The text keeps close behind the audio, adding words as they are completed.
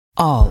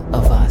All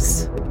of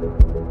us.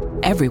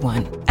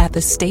 Everyone at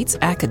the state's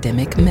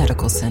academic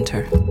medical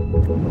center.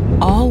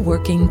 All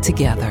working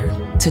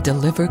together to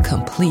deliver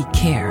complete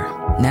care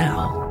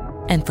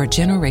now and for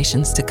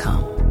generations to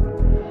come.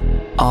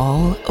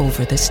 All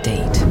over the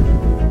state,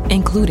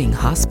 including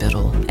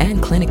hospital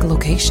and clinic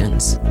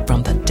locations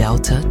from the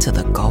Delta to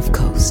the Gulf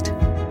Coast.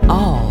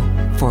 All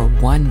for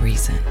one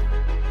reason.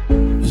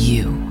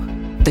 You,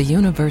 the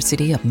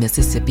University of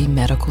Mississippi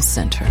Medical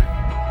Center.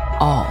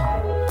 All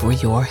for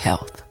your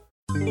health.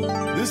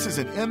 This is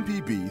an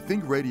MPB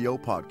Think Radio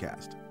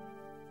podcast.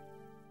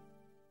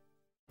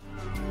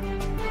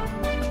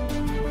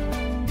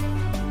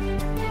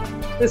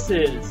 This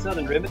is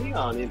Southern Remedy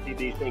on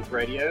MPB Think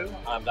Radio.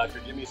 I'm Dr.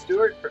 Jimmy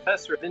Stewart,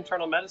 Professor of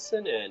Internal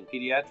Medicine and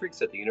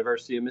Pediatrics at the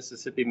University of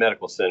Mississippi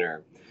Medical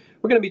Center.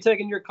 We're going to be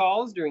taking your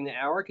calls during the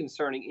hour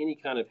concerning any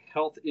kind of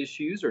health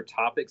issues or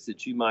topics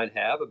that you might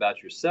have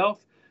about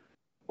yourself,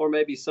 or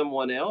maybe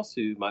someone else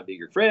who might be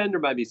your friend or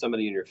might be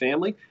somebody in your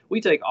family. We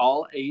take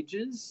all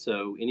ages,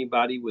 so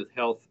anybody with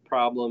health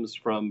problems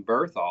from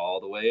birth all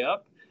the way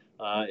up,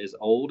 as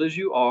old as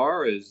you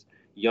are, as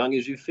young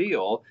as you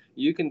feel,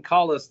 you can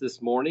call us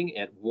this morning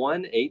at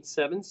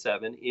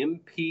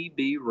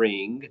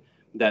 1-877-MPB-RING.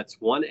 That's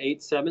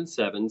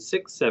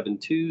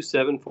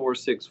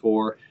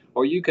 1-877-672-7464.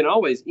 Or you can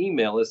always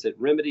email us at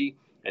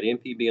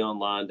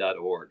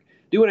remedy@mpbonline.org.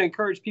 Do want to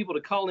encourage people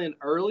to call in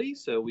early.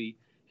 So we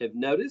have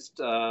noticed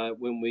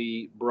when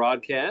we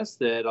broadcast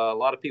that a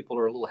lot of people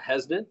are a little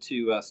hesitant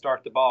to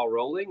start the ball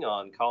rolling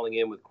on calling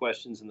in with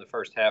questions in the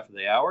first half of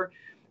the hour.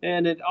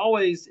 And it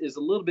always is a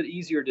little bit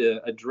easier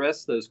to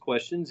address those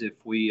questions if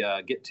we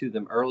get to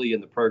them early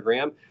in the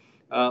program.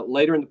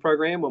 Later in the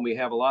program, when we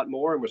have a lot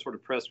more and we're sort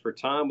of pressed for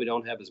time, we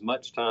don't have as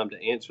much time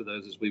to answer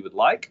those as we would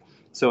like.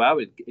 So I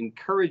would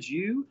encourage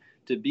you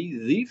to be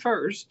the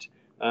first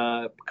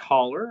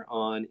caller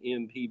on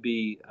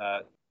MPB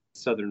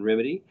Southern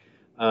Remedy.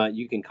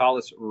 You can call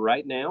us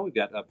right now. We've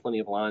got plenty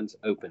of lines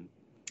open.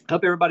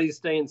 Hope everybody's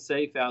staying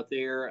safe out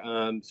there.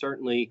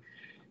 Certainly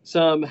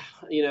some,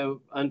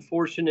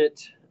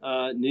 unfortunate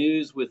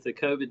news with the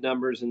COVID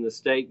numbers in the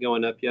state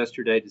going up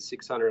yesterday to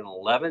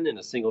 611 in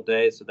a single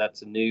day. So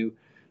that's a new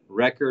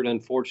record,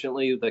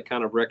 unfortunately, the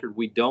kind of record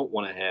we don't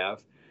want to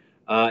have.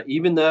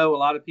 Even though a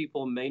lot of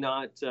people may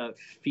not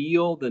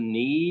feel the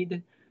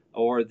need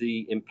or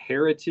the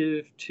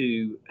imperative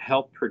to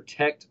help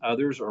protect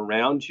others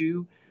around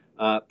you,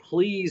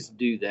 please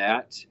do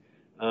that.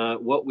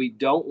 What we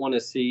don't want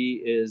to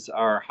see is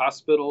our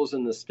hospitals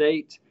in the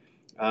state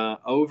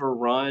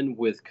overrun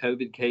with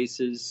COVID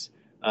cases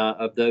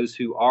of those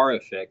who are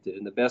affected.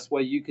 And the best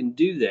way you can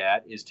do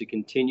that is to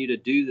continue to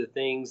do the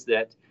things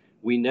that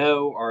we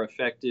know are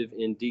effective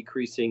in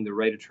decreasing the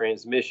rate of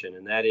transmission.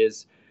 And that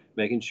is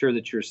making sure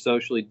that you're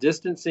socially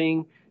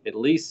distancing at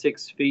least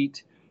 6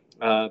 feet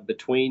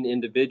between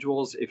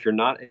individuals. If you're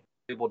not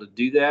able to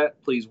do that,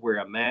 please wear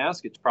a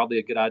mask. It's probably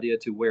a good idea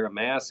to wear a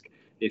mask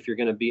if you're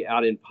going to be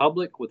out in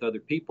public with other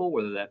people,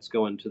 whether that's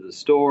going to the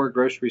store,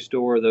 grocery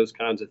store, those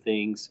kinds of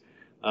things.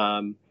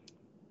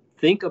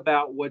 Think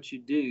about what you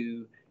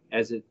do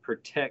as it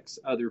protects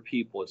other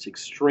people. It's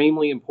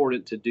extremely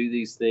important to do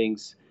these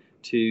things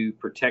to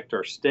protect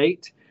our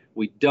state.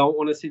 We don't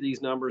want to see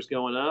these numbers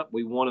going up.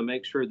 We want to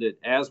make sure that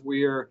as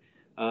we're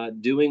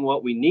doing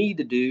what we need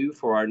to do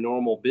for our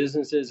normal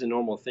businesses and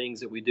normal things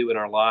that we do in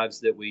our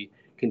lives, that we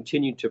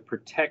continue to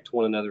protect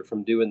one another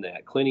from doing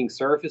that. Cleaning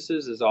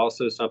surfaces is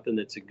also something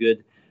that's a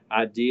good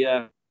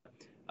idea,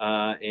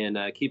 and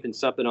keeping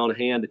something on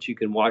hand that you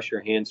can wash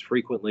your hands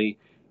frequently,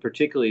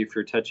 particularly if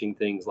you're touching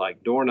things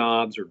like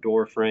doorknobs or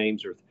door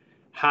frames or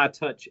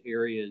high-touch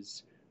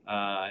areas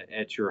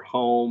at your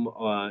home,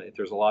 if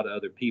there's a lot of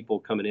other people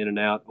coming in and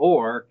out,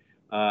 or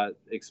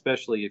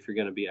especially if you're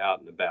going to be out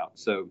and about.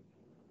 So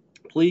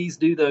please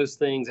do those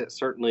things. That's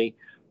certainly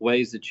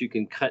ways that you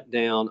can cut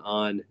down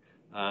on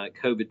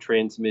COVID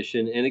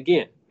transmission. And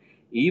again,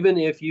 even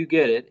if you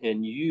get it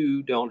and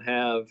you don't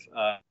have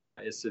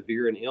as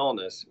severe an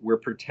illness, we're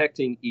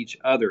protecting each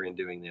other in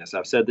doing this.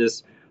 I've said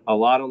this a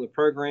lot on the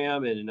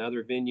program and in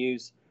other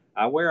venues.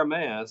 I wear a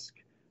mask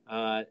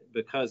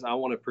because I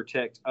want to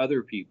protect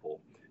other people.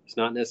 It's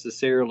not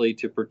necessarily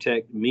to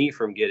protect me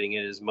from getting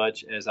it as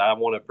much as I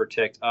want to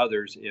protect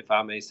others if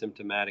I'm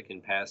asymptomatic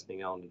and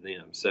passing on to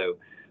them. So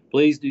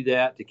please do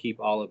that to keep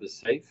all of us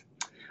safe.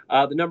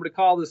 The number to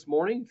call this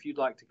morning, if you'd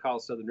like to call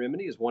Southern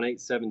Remedy, is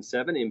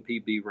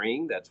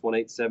 1-877-MPB-RING. That's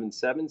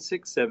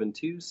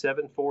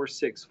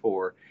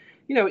 1-877-672-7464.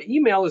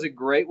 Email is a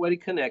great way to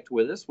connect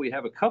with us. We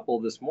have a couple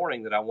this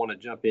morning that I want to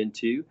jump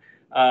into.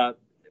 Not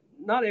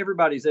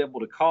everybody's able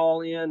to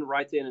call in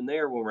right then and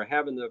there when we're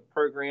having the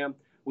program.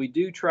 We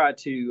do try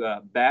to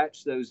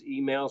batch those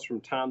emails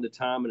from time to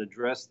time and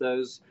address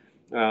those,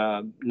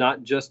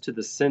 not just to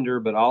the sender,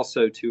 but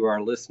also to our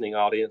listening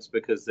audience,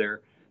 because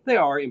they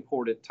are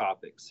important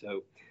topics.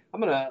 So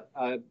I'm going to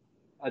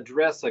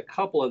address a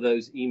couple of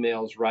those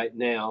emails right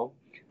now.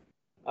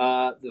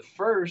 The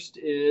first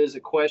is a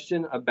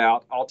question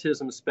about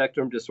autism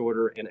spectrum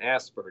disorder and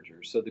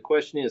Asperger's. So the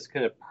question is,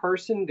 can a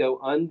person go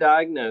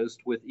undiagnosed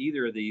with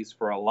either of these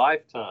for a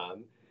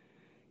lifetime?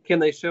 Can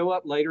they show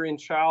up later in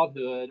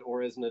childhood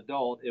or as an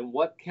adult? And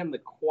what can the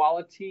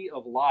quality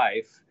of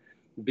life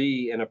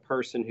be in a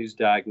person who's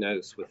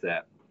diagnosed with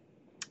that?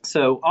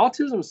 So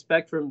autism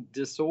spectrum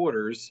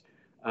disorders,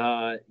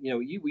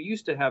 we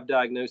used to have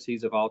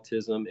diagnoses of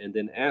autism and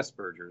then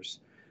Asperger's.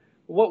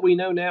 What we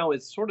know now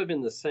is sort of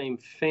in the same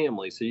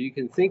family. So you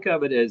can think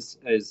of it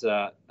as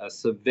a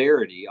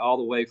severity all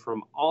the way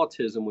from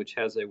autism, which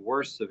has a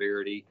worse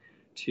severity,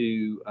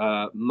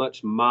 to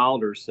much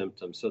milder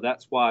symptoms. So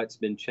that's why it's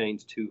been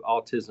changed to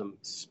autism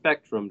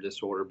spectrum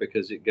disorder,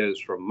 because it goes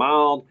from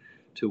mild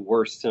to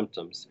worse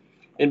symptoms.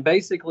 And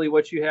basically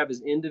what you have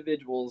is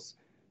individuals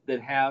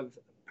that have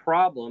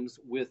problems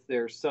with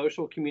their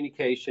social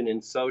communication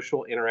and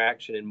social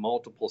interaction in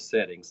multiple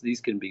settings.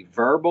 These can be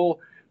verbal,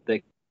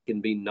 they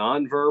can be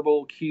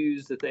nonverbal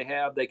cues that they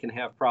have. They can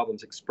have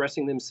problems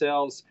expressing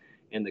themselves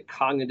and the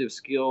cognitive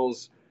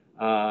skills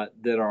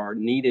that are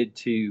needed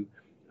to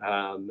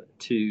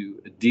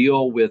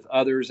deal with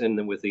others and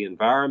then with the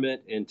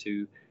environment and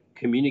to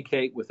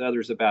communicate with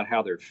others about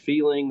how they're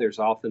feeling. There's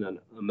often an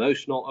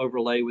emotional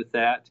overlay with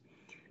that.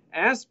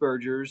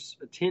 Asperger's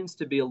tends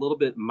to be a little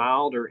bit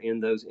milder in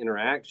those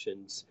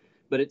interactions,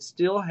 but it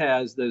still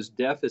has those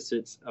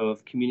deficits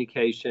of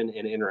communication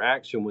and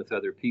interaction with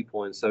other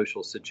people in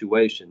social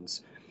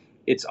situations.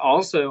 It's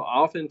also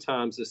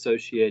oftentimes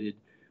associated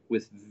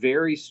with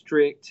very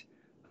strict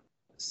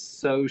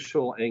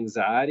social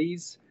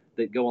anxieties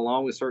that go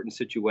along with certain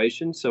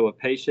situations. So a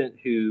patient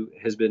who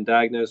has been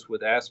diagnosed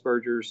with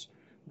Asperger's,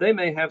 they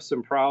may have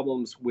some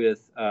problems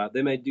with,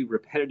 they may do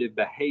repetitive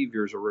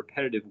behaviors or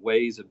repetitive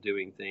ways of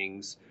doing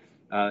things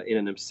in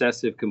an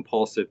obsessive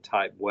compulsive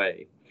type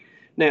way.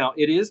 Now,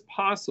 it is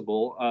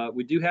possible,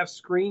 we do have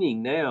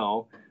screening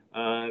now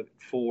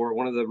for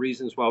one of the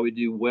reasons why we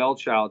do well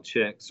child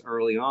checks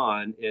early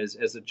on is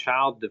as a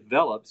child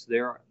develops,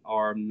 there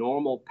are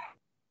normal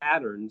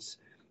patterns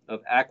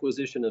of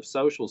acquisition of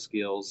social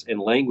skills and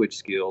language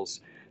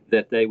skills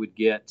that they would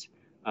get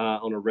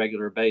on a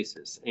regular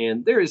basis.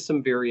 And there is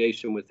some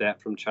variation with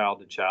that from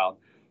child to child.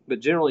 But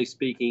generally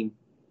speaking,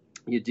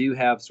 you do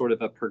have sort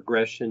of a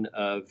progression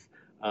of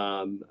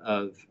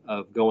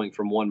going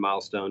from one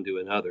milestone to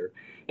another.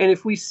 And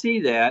if we see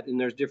that, and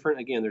there's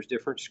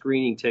different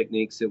screening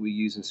techniques that we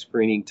use and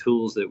screening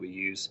tools that we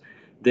use,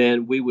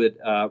 then we would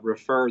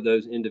refer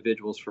those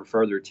individuals for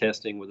further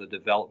testing with a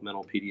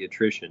developmental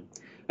pediatrician.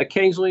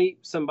 Occasionally,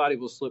 somebody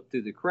will slip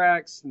through the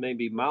cracks,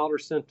 maybe milder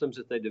symptoms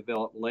that they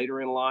develop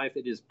later in life.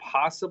 It is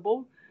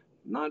possible,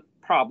 not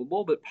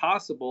probable, but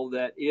possible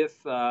that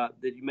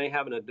that you may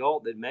have an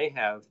adult that may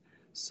have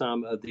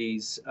some of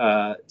these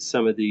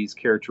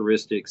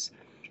characteristics.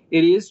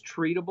 It is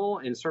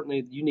treatable, and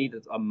certainly you need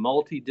a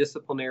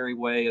multidisciplinary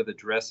way of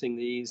addressing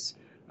these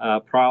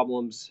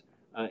problems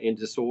and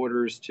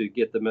disorders to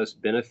get the most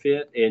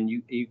benefit. And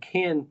you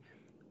can,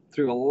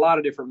 through a lot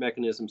of different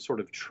mechanisms, sort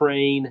of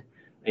train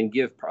and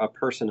give a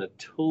person the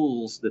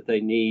tools that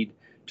they need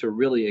to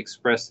really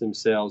express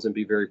themselves and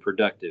be very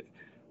productive.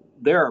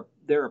 There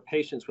are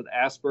patients with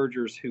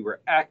Asperger's who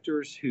are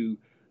actors who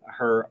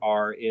are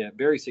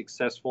very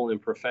successful in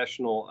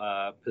professional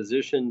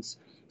positions.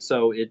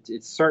 So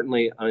it's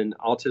certainly in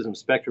autism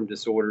spectrum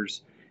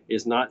disorders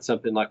is not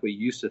something like we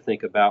used to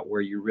think about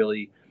where you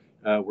really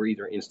were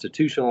either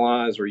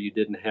institutionalized or you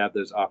didn't have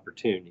those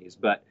opportunities.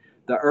 But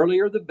the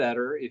earlier the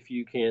better if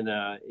you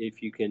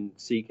can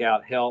seek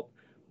out help.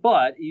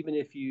 But even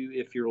if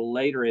you're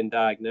later in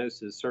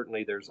diagnosis,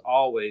 certainly there's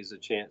always a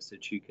chance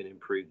that you can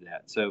improve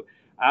that. So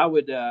I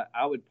would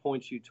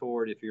point you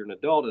toward, if you're an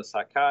adult, a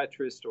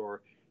psychiatrist,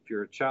 or if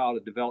you're a child, a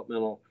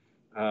developmental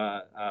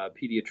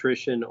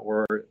pediatrician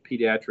or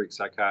pediatric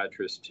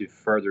psychiatrist to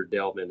further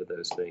delve into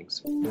those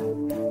things.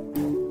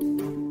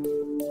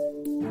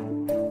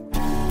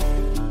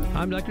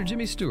 I'm Dr.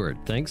 Jimmy Stewart.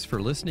 Thanks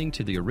for listening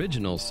to the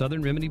original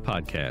Southern Remedy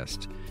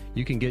podcast.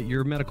 You can get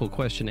your medical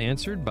question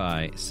answered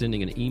by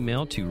sending an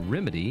email to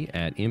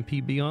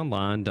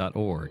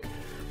remedy@mpbonline.org.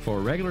 For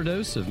a regular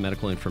dose of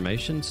medical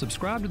information,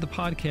 subscribe to the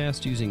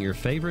podcast using your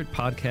favorite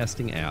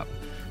podcasting app.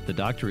 The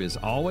doctor is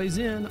always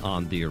in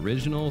on the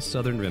original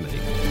Southern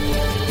Remedy.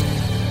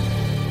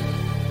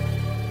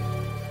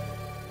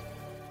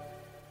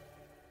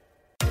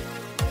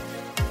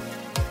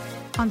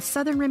 On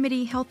Southern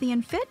Remedy Healthy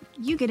and Fit,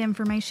 you get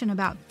information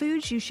about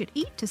foods you should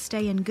eat to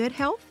stay in good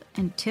health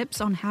and tips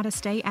on how to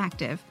stay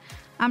active.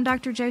 I'm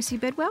Dr. Josie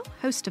Bidwell,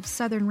 host of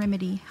Southern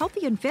Remedy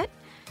Healthy and Fit,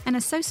 and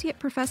Associate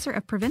Professor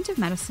of Preventive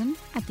Medicine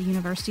at the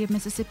University of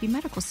Mississippi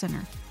Medical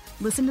Center.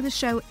 Listen to the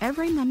show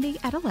every Monday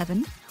at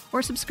 11,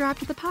 or subscribe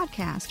to the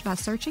podcast by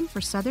searching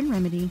for Southern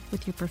Remedy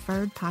with your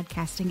preferred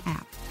podcasting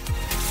app.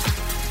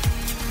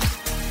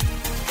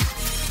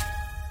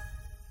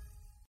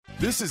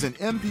 This is an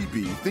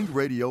MPB Think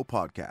Radio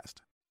podcast.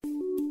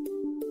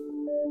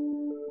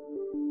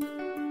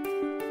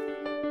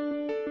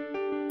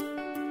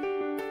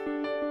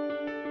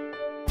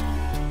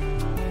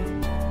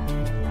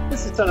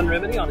 is Southern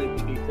Remedy on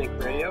MPB Think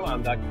Radio.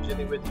 I'm Dr.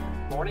 Jimmy with you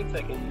this morning,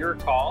 taking your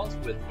calls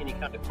with any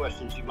kind of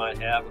questions you might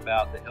have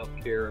about the health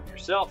care of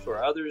yourself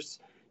or others.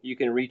 You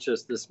can reach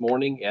us this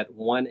morning at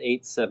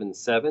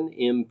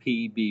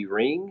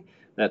 1-877-MPB-RING.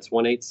 That's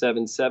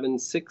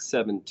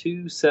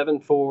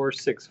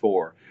 1-877-672-7464.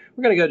 We're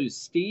going to go to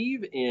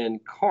Steve in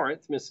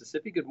Corinth,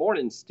 Mississippi. Good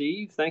morning,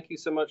 Steve. Thank you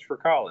so much for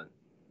calling.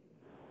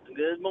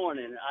 Good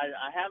morning.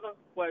 I have a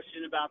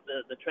question about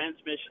the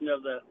transmission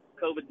of the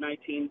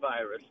COVID-19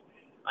 virus.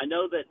 I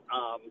know that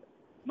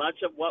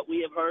much of what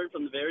we have heard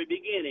from the very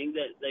beginning,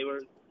 that they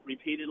were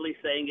repeatedly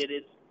saying it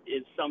is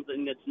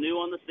something that's new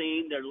on the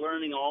scene. They're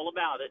learning all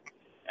about it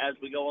as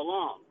we go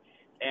along.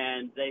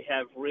 And they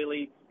have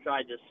really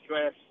tried to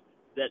stress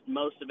that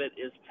most of it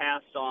is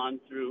passed on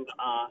through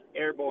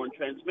airborne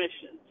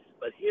transmission.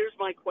 But here's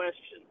my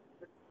question.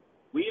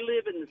 We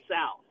live in the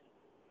South,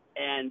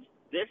 and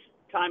this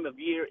time of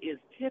year is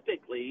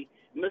typically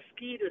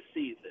mosquito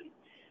season.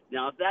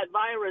 Now, if that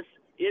virus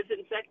is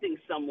infecting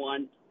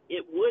someone,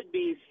 it would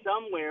be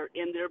somewhere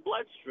in their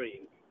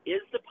bloodstream.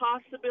 Is the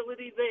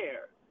possibility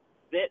there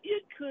that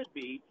it could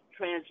be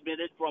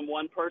transmitted from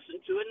one person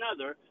to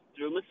another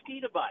through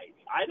mosquito bites?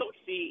 I don't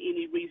see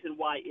any reason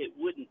why it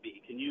wouldn't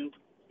be. Can you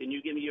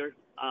give me your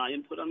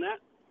input on that?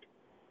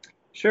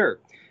 Sure.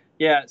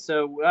 Yeah,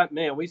 so,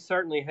 we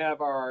certainly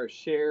have our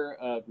share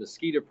of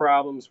mosquito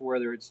problems,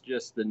 whether it's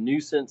just the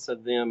nuisance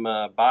of them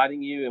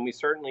biting you, and we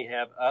certainly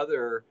have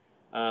other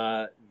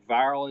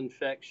viral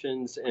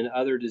infections and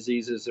other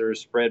diseases that are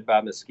spread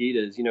by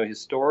mosquitoes. You know,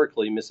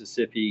 historically,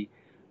 Mississippi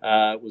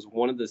was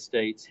one of the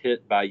states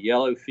hit by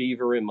yellow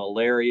fever and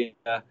malaria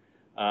in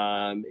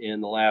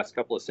the last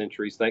couple of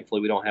centuries. Thankfully,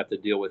 we don't have to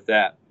deal with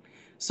that.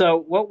 So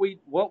what we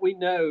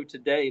know to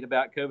date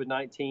about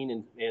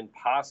COVID-19 and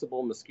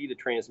possible mosquito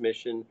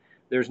transmission,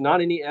 there's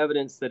not any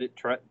evidence that it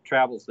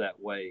travels that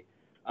way.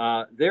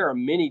 There are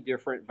many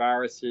different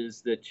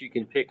viruses that you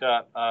can pick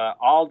up.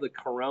 All the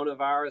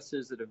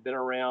coronaviruses that have been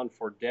around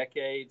for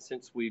decades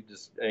since we've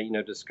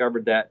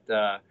discovered that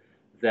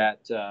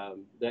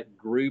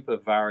group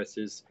of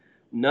viruses,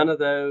 none of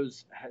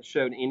those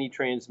showed any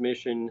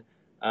transmission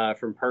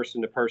from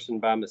person to person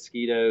by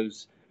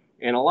mosquitoes.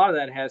 And a lot of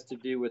that has to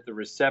do with the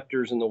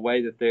receptors and the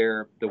way that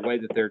they're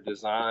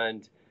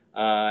designed,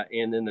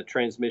 and then the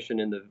transmission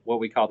in what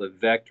we call the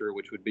vector,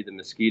 which would be the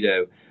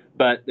mosquito.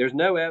 But there's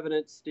no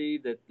evidence,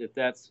 Steve, that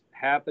that's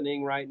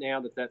happening right now,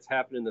 that's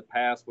happened in the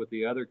past with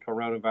the other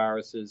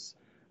coronaviruses.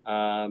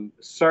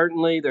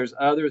 Certainly, there's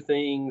other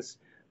things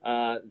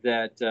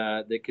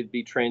that could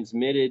be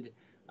transmitted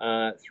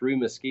through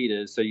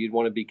mosquitoes, so you'd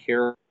want to be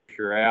careful if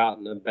you're out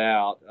and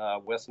about.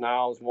 West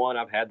Nile is one.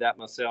 I've had that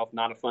myself.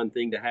 Not a fun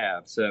thing to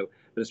have. So,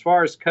 but as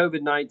far as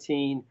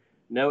COVID-19,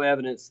 no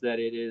evidence that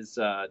it is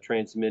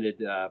transmitted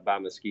by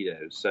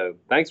mosquitoes. So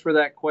thanks for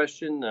that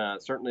question.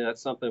 Certainly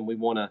that's something we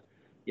want to,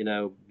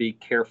 be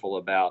careful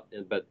about.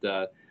 But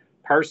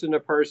person to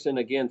person,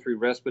 again, through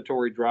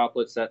respiratory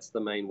droplets, that's the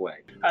main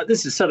way.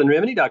 This is Southern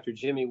Remedy. Dr.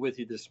 Jimmy with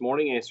you this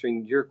morning,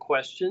 answering your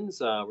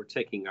questions. We're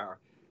taking our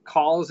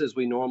calls as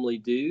we normally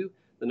do.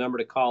 The number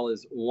to call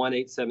is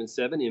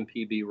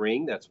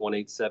 1-877-MPB-RING. That's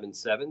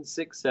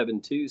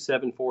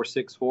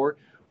 1-877-672-7464.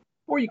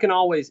 Or you can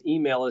always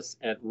email us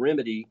at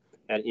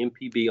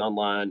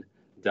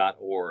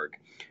remedy@mpbonline.org.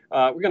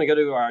 We're going to go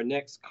to our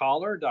next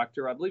caller, I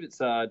believe it's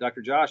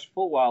Dr. Josh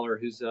Fulwiler,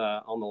 who's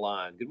on the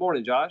line. Good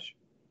morning, Josh.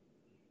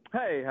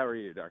 Hey, how are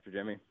you, Dr.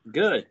 Jimmy?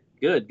 Good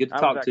to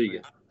talk to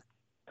you.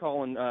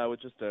 Calling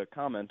with just a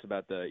comment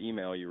about the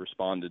email you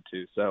responded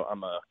to. So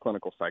I'm a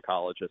clinical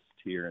psychologist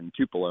here in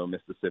Tupelo,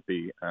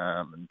 Mississippi,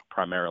 and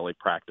primarily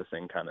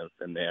practicing kind of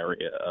in the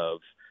area of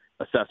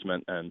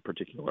assessment and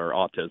particular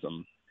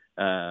autism.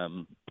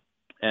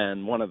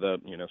 And one of the,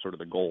 sort of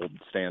the gold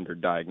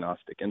standard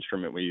diagnostic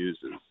instrument we use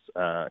is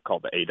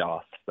called the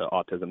ADOS, the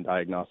Autism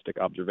Diagnostic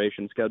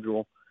Observation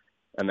Schedule.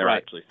 And they're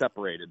actually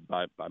separated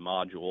by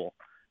module.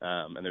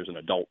 And there's an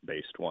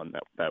adult-based one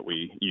that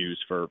we use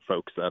for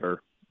folks that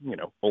are,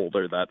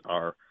 older, that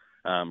are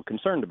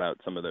concerned about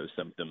some of those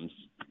symptoms.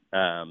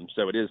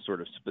 So it is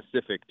sort of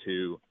specific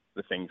to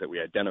the things that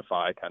we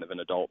identify kind of in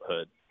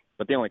adulthood.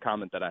 But the only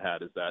comment that I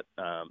had is that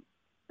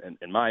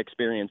in my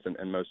experience,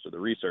 and most of the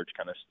research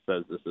kind of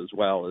says this as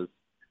well, is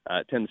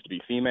it tends to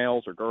be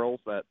females or girls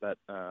that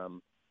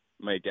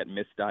may get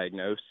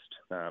misdiagnosed.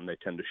 They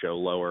tend to show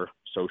lower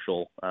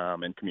social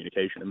and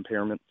communication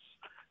impairments.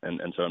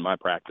 And so in my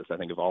practice, I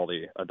think of all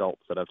the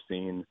adults that I've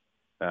seen,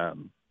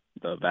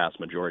 the vast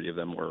majority of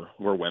them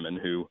were women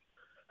who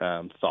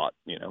thought,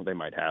 they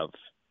might have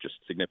just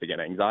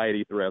significant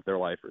anxiety throughout their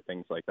life or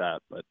things like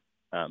that, but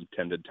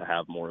tended to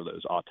have more of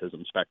those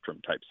autism spectrum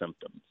type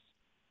symptoms.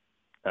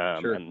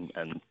 Sure. And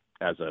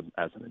as an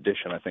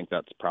addition, I think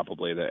that's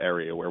probably the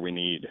area where we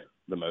need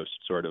the most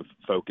sort of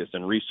focus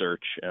and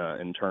research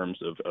in terms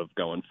of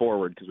going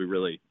forward, because we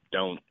really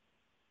don't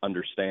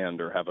understand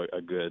or have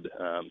a good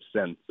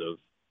sense of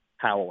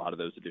how a lot of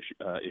those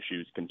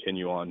issues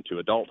continue on to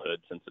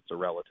adulthood, since it's a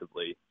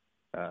relatively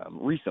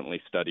recently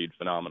studied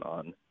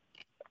phenomenon.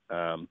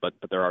 But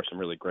there are some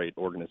really great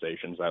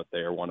organizations out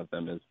there. One of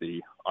them is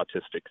the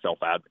Autistic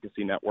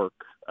Self-Advocacy Network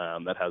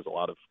that has a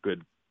lot of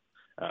good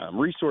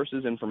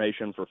resources,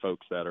 information for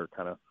folks that are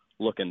kind of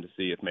looking to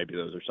see if maybe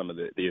those are some of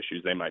the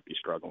issues they might be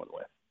struggling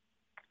with.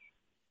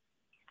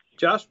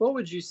 Josh, what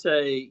would you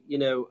say,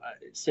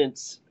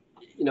 since,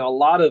 a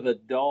lot of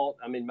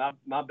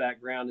my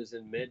background is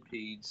in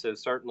med-ped, so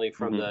certainly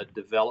from the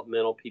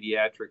developmental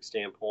pediatric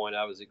standpoint,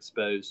 I was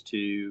exposed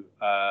to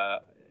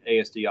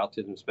ASD,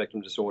 autism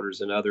spectrum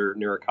disorders, and other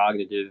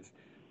neurocognitive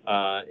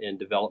and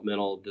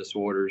developmental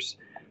disorders.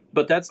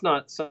 But that's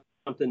not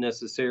something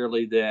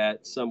necessarily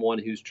that someone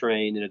who's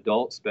trained in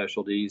adult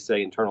specialties,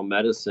 say internal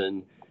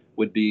medicine,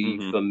 would be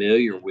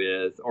familiar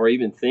with or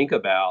even think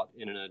about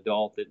in an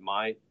adult that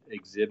might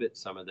exhibit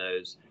some of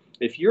those.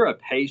 If you're a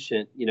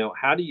patient,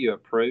 how do you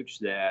approach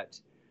that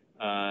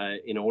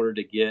in order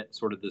to get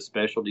sort of the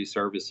specialty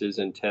services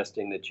and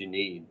testing that you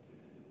need?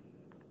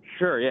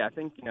 Sure. Yeah, I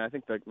think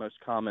the most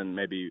common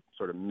maybe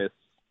sort of missed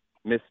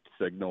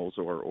signals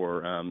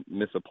or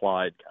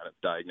misapplied kind of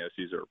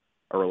diagnoses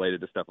are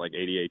related to stuff like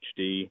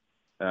ADHD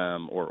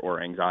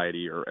or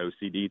anxiety or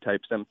OCD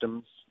type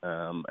symptoms.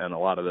 And a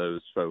lot of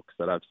those folks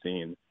that I've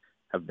seen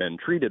have been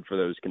treated for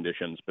those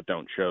conditions, but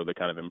don't show the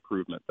kind of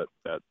improvement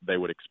that they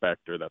would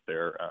expect or that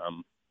their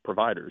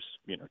providers,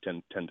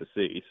 tend to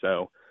see.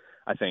 So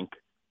I think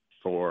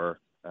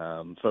for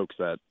folks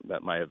that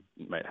might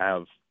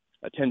have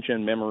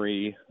attention,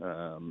 memory,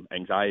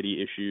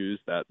 anxiety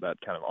issues that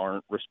kind of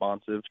aren't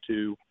responsive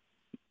to,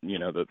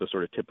 the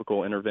sort of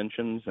typical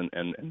interventions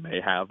and may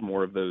have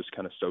more of those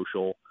kind of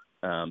social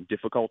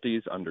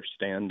difficulties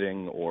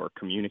understanding or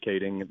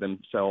communicating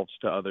themselves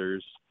to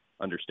others,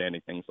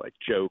 understanding things like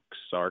jokes,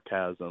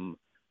 sarcasm,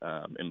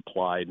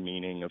 implied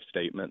meaning of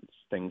statements,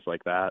 things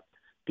like that.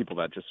 People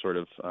that just sort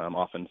of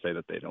often say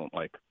that they don't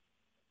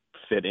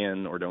fit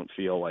in or don't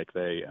feel like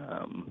they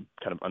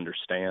kind of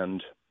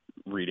understand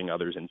reading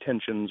others'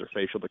 intentions or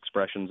facial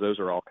expressions. Those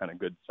are all kind of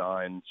good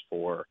signs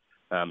for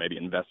maybe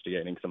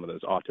investigating some of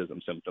those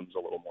autism symptoms a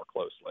little more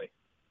closely.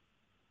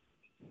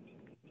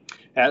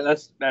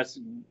 That's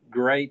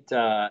great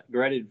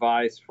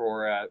advice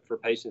for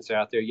patients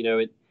out there.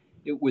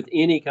 With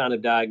any kind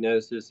of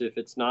diagnosis, if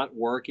it's not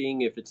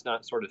working, if it's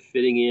not sort of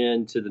fitting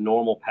into the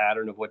normal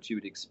pattern of what you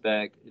would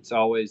expect, it's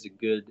always a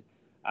good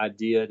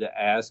idea to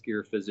ask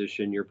your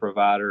physician, your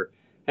provider,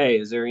 hey,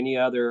 is there any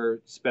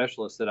other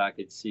specialist that I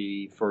could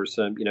see for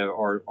some,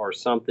 or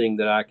something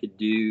that I could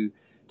do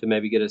to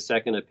maybe get a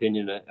second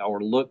opinion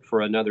or look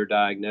for another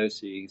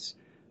diagnosis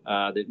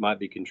that might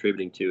be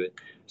contributing to it.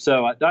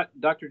 So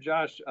Dr.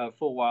 Josh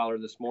Fulwiler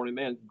this morning,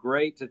 man,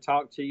 great to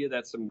talk to you.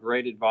 That's some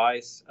great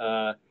advice.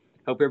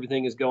 Hope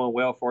everything is going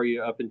well for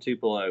you up in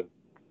Tupelo.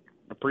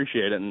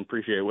 Appreciate it and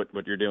appreciate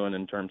what you're doing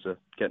in terms of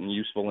getting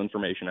useful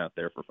information out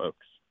there for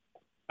folks.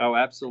 Oh,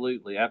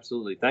 absolutely.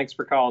 Absolutely. Thanks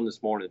for calling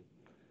this morning.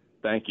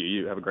 Thank you.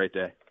 You have a great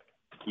day.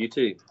 You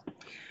too.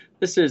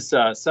 This is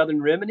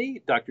Southern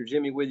Remedy. Dr.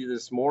 Jimmy with you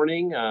this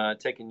morning,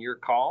 taking your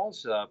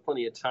calls.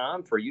 Plenty of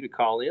time for you to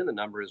call in. The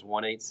number is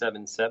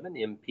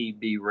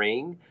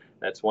 1-877-MPB-RING.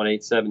 That's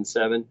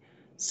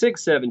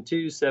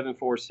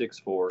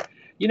 1-877-672-7464.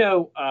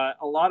 A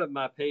lot of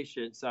my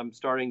patients, I'm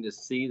starting to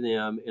see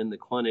them in the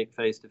clinic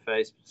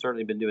face-to-face.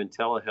 Certainly been doing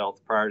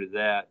telehealth prior to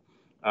that,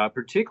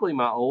 particularly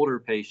my older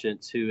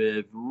patients who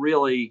have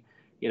really,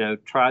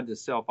 tried to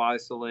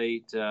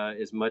self-isolate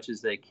as much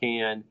as they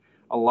can.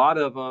 A lot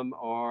of them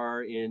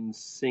are in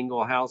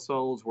single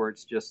households where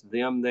it's just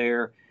them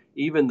there.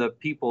 Even the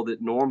people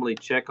that normally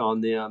check on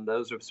them,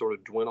 those have sort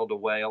of dwindled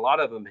away. A lot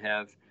of them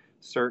have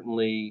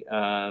certainly,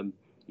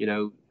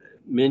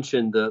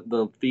 mentioned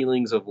the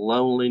feelings of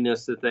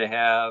loneliness that they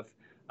have,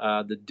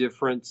 the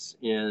difference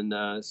in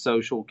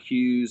social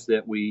cues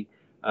that we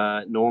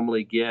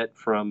normally get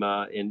from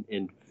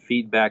in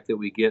feedback that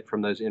we get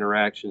from those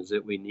interactions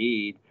that we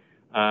need.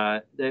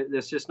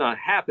 That's just not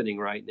happening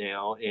right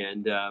now,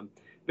 and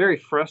very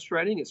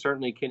frustrating. It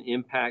certainly can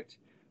impact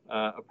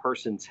a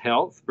person's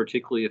health,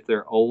 particularly if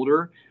they're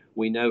older.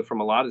 We know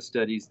from a lot of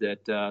studies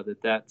that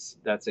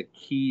that's a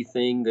key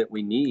thing that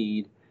we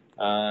need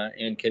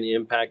and can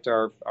impact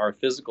our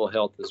physical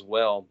health as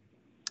well.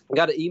 I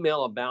got an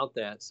email about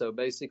that. So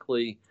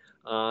basically,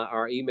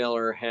 our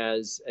emailer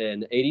has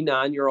an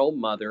 89-year-old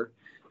mother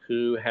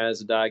who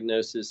has a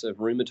diagnosis of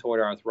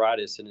rheumatoid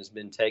arthritis and has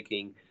been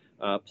taking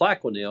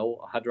Plaquenil,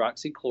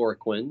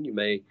 hydroxychloroquine. You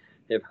may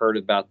have heard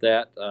about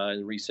that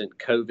in recent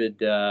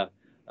COVID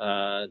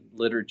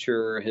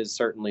literature has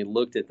certainly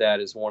looked at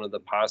that as one of the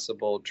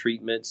possible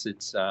treatments.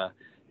 It's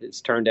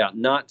turned out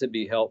not to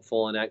be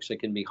helpful and actually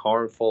can be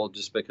harmful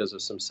just because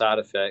of some side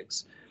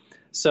effects.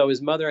 So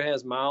his mother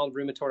has mild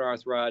rheumatoid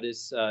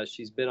arthritis.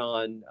 She's been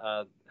on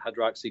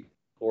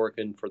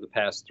hydroxychloroquine for the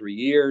past 3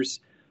 years.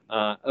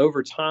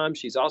 Over time,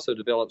 she's also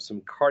developed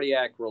some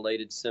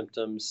cardiac-related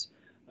symptoms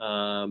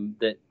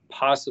that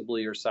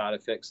possibly are side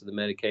effects of the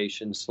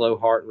medication, slow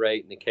heart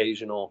rate and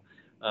occasional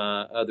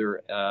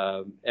other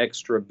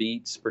extra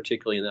beats,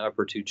 particularly in the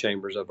upper two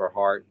chambers of her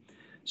heart.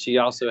 She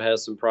also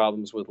has some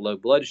problems with low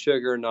blood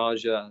sugar,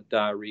 nausea,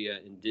 diarrhea,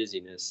 and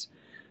dizziness.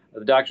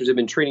 The doctors have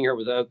been treating her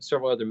with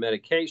several other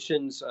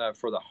medications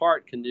for the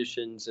heart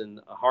conditions and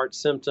heart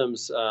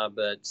symptoms,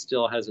 but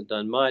still hasn't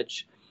done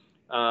much.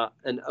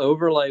 An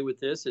overlay with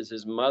this is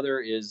his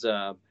mother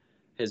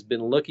has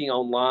been looking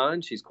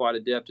online. She's quite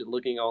adept at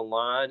looking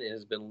online and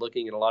has been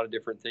looking at a lot of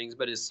different things,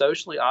 but is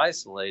socially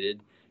isolated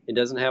and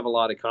doesn't have a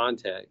lot of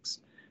contact.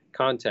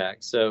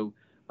 So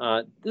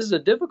this is a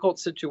difficult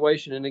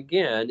situation. And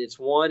again, it's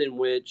one in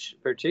which,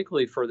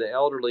 particularly for the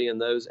elderly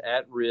and those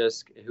at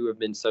risk who have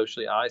been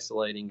socially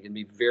isolating, can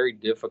be very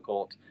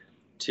difficult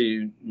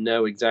to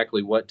know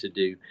exactly what to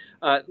do.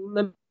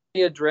 Let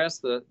me address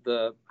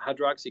the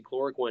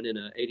hydroxychloroquine in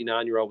an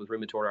 89-year-old with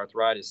rheumatoid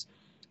arthritis.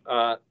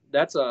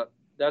 That's a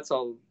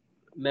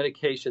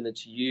medication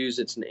that's used.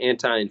 It's an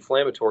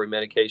anti-inflammatory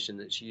medication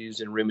that's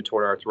used in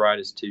rheumatoid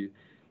arthritis to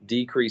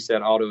decrease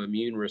that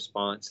autoimmune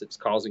response that's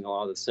causing a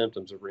lot of the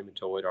symptoms of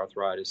rheumatoid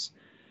arthritis.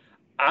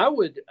 I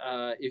would,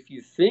 if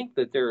you think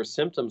that there are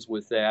symptoms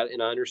with that,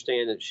 and I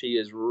understand that she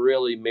is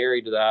really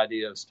married to the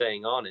idea of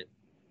staying on it,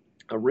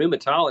 a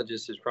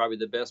rheumatologist is probably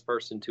the best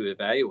person to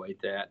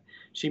evaluate that.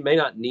 She may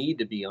not need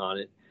to be on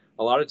it.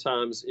 A lot of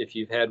times, if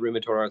you've had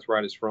rheumatoid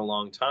arthritis for a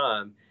long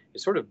time, it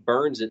sort of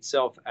burns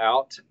itself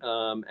out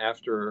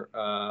after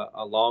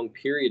a long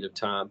period of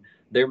time.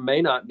 There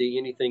may not be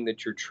anything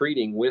that you're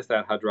treating with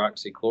that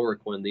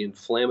hydroxychloroquine. The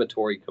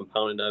inflammatory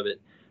component of it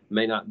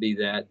may not be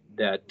that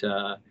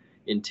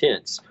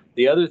intense.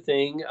 The other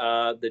thing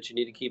that you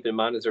need to keep in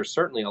mind is there's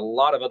certainly a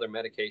lot of other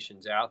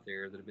medications out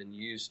there that have been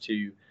used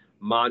to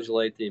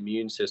modulate the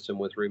immune system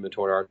with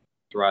rheumatoid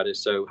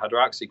arthritis. So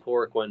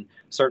hydroxychloroquine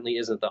certainly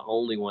isn't the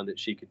only one that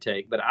she could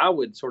take, but I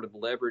would sort of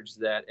leverage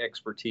that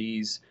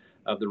expertise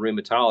of the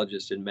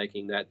rheumatologist in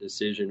making that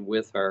decision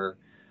with her.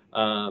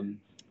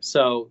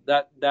 So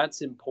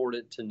that's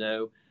important to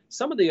know.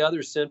 Some of the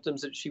other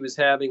symptoms that she was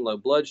having, low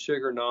blood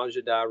sugar,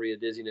 nausea, diarrhea,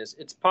 dizziness,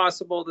 it's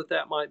possible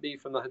that might be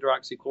from the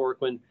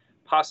hydroxychloroquine,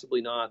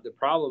 possibly not. The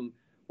problem,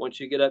 once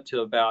you get up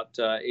to about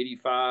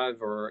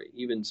 85 or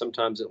even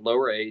sometimes at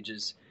lower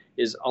ages,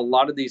 is a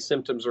lot of these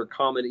symptoms are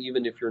common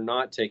even if you're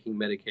not taking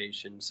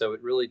medication. So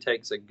it really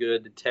takes a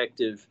good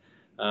detective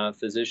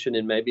physician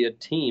and maybe a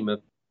team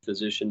of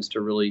physicians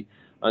to really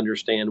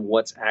understand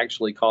what's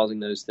actually causing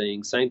those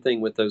things. Same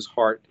thing with those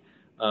heart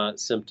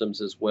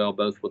symptoms as well,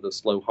 both with a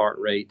slow heart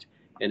rate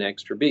and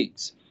extra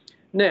beats.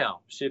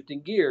 Now,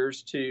 shifting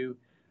gears to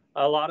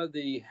a lot of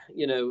the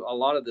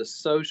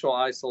social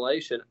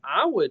isolation,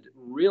 I would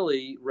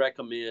really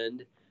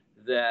recommend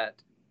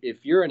that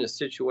if you're in a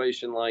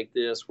situation like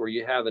this where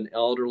you have an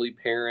elderly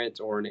parent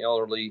or an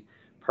elderly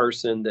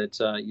person that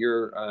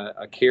you're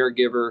a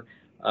caregiver,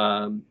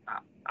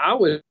 I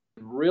would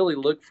really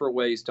look for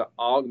ways to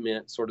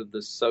augment sort of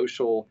the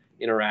social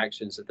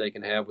interactions that they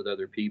can have with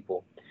other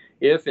people.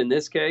 If in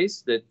this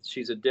case that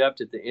she's adept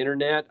at the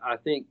internet, I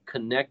think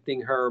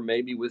connecting her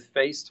maybe with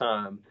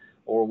FaceTime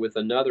or with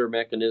another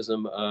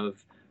mechanism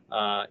of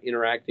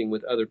interacting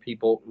with other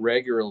people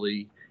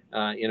regularly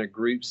in a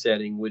group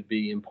setting would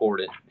be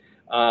important.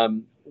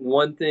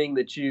 One thing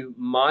that you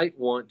might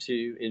want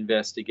to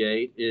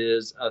investigate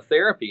is a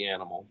therapy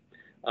animal.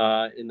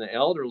 In the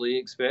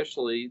elderly,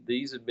 especially,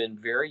 these have been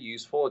very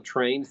useful. A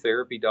trained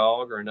therapy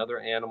dog or another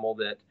animal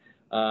that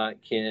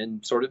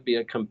can sort of be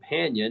a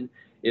companion,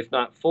 if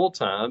not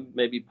full-time,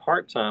 maybe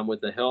part-time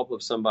with the help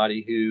of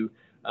somebody who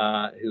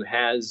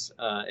has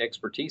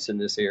expertise in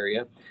this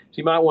area. So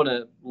you might want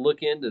to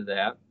look into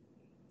that.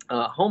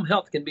 Home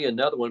health can be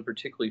another one,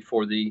 particularly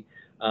for the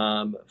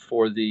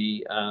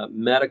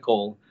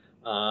medical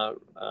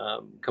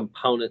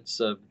components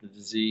of the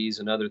disease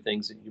and other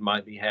things that you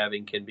might be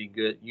having can be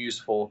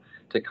useful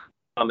to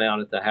come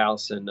out at the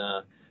house and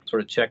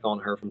sort of check on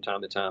her from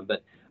time to time.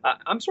 But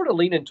I'm sort of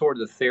leaning toward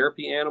the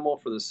therapy animal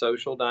for the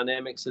social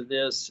dynamics of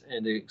this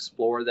and to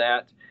explore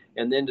that,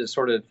 and then to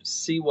sort of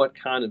see what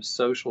kind of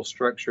social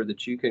structure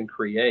that you can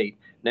create.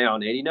 Now,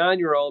 an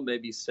 89-year-old may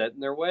be set in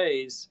their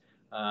ways,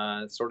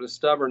 sort of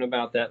stubborn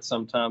about that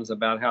sometimes,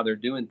 about how they're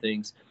doing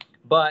things.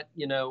 But,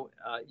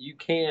 you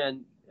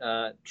can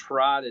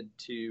try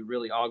to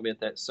really augment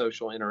that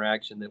social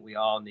interaction that we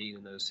all need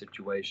in those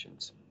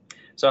situations.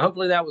 So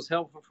hopefully that was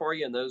helpful for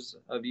you, and those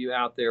of you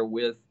out there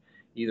with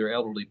either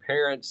elderly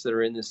parents that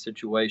are in this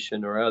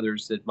situation or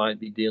others that might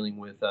be dealing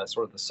with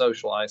sort of the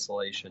social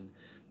isolation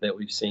that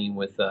we've seen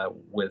with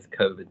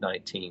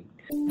COVID-19.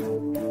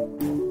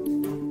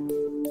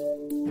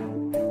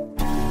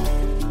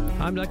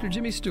 I'm Dr.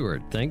 Jimmy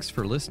Stewart. Thanks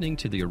for listening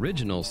to the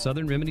original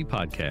Southern Remedy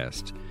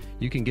podcast.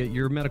 You can get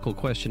your medical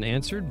question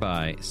answered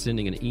by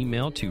sending an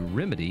email to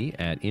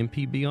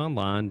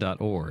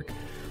remedy@mpbonline.org.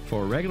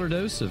 For a regular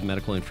dose of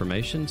medical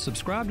information,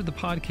 subscribe to the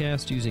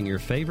podcast using your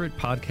favorite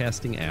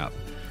podcasting app.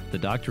 The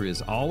doctor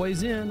is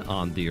always in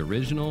on the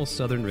original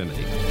Southern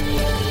Remedy.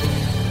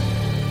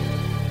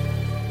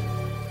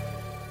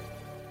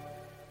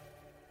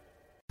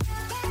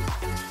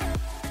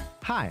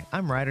 Hi,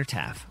 I'm Ryder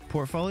Taff,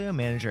 Portfolio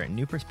Manager at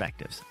New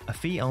Perspectives, a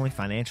fee-only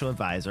financial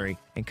advisory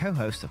and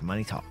co-host of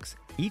Money Talks.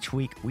 Each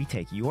week, we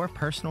take your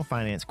personal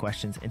finance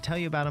questions and tell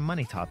you about a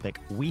money topic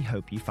we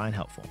hope you find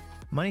helpful.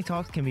 Money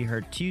Talks can be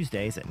heard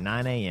Tuesdays at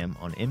 9 a.m.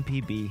 on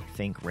MPB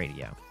Think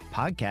Radio.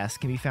 Podcasts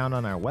can be found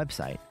on our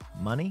website,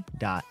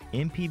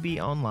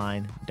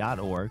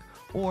 money.mpbonline.org,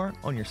 or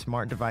on your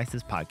smart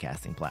device's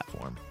podcasting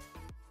platform.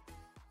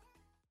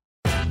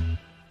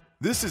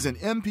 This is an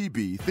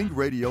MPB Think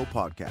Radio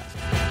podcast.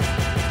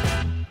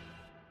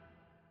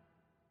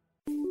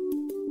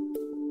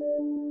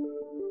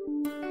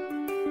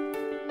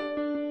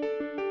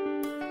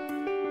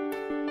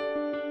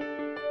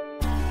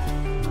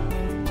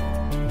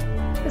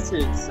 This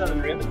is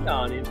Southern Remedy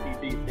on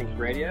MPB Think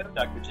Radio.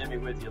 Dr. Jimmy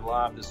with you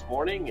live this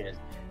morning and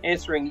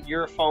answering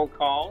your phone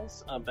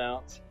calls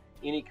about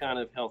any kind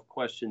of health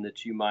question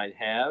that you might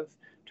have.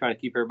 Trying to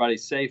keep everybody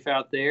safe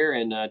out there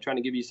and trying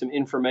to give you some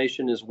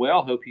information as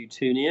well. Hope you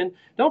tune in.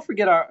 Don't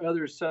forget our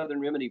other Southern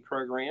Remedy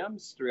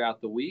programs throughout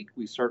the week.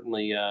 We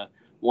certainly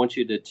want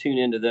you to tune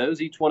into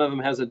those. Each one of them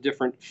has a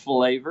different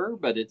flavor,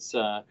 but it's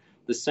the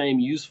same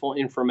useful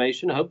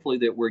information, hopefully,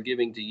 that we're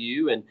giving to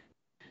you. And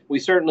we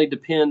certainly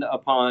depend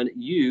upon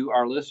you,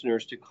 our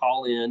listeners, to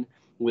call in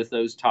with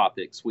those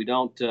topics. We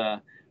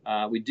do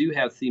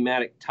have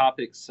thematic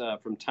topics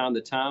from time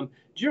to time.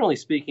 Generally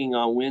speaking,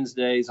 on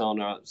Wednesdays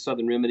on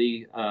Southern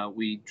Remedy,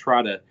 we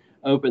try to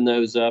open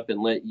those up and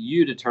let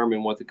you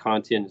determine what the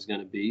content is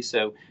going to be.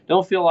 So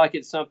don't feel like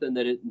it's something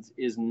that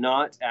is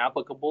not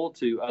applicable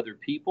to other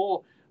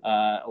people.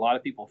 A lot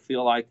of people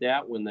feel like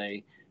that when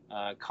they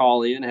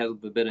call in,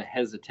 have a bit of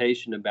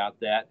hesitation about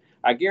that.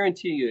 I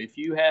guarantee you, if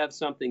you have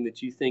something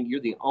that you think you're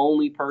the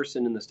only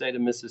person in the state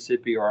of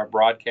Mississippi or our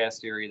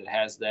broadcast area that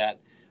has that,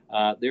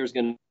 there's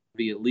going to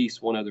be at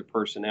least one other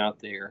person out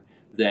there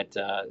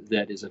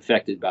that is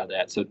affected by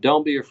that. So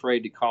don't be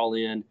afraid to call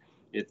in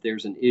if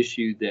there's an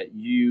issue that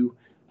you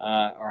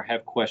or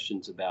have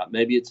questions about.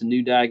 Maybe it's a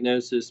new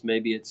diagnosis.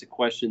 Maybe it's a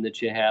question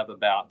that you have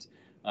about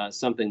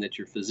something that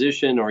your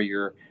physician or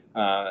your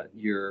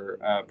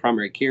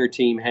primary care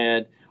team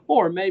had.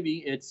 Or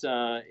maybe it's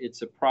a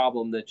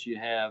problem that you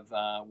have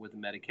with a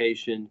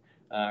medication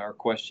or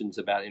questions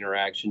about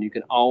interaction. You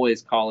can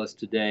always call us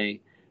today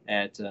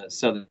at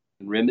Southern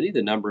Remedy.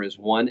 The number is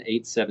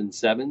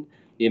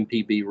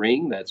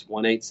 1-877-MPB-RING. That's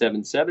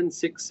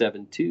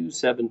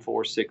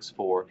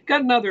 1-877-672-7464.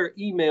 Got another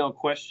email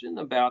question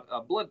about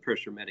blood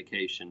pressure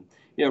medication.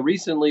 You know,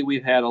 recently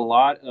we've had a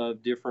lot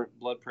of different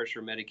blood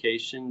pressure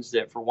medications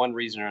that for one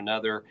reason or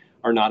another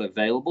are not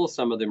available.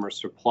 Some of them are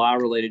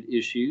supply-related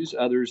issues.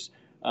 Others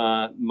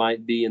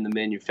might be in the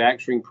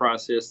manufacturing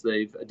process.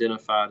 They've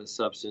identified a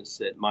substance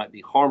that might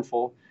be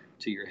harmful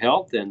to your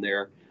health, and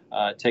they're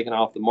taken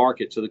off the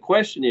market. So the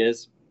question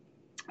is,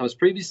 I was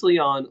previously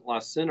on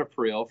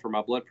lisinopril for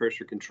my blood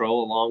pressure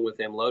control, along with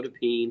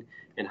amlodipine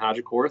and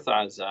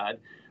hydrochlorothiazide.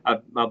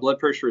 My blood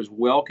pressure is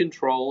well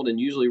controlled and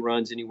usually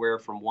runs anywhere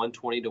from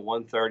 120 to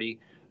 130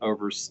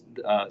 over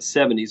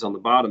 70s on the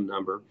bottom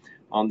number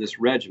on this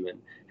regimen.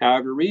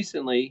 However,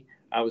 recently,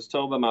 I was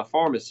told by my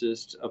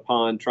pharmacist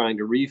upon trying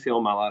to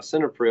refill my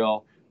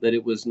lisinopril that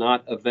it was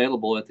not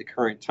available at the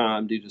current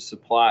time due to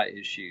supply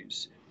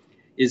issues.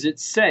 Is it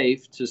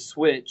safe to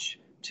switch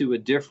to a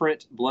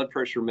different blood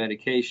pressure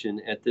medication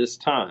at this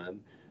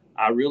time?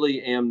 I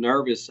really am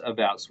nervous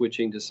about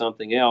switching to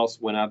something else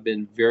when I've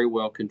been very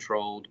well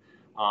controlled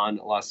on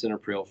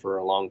lisinopril for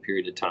a long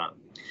period of time.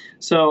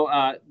 So,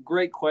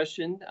 great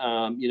question.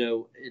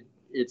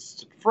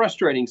 It's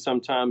frustrating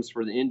sometimes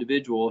for the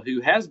individual who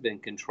has been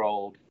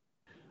controlled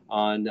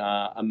on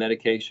a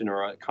medication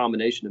or a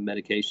combination of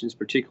medications,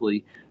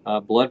 particularly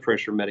blood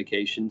pressure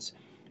medications.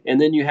 And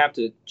then you have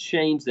to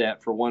change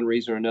that for one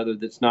reason or another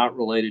that's not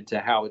related to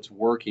how it's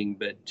working,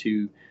 but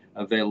to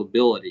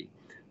availability.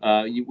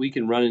 We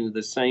can run into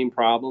the same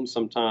problem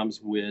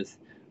sometimes with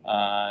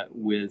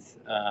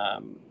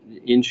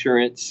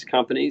insurance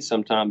companies.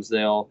 Sometimes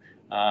they'll,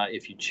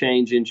 if you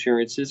change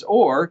insurances,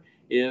 or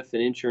if an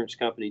insurance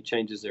company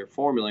changes their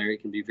formulary,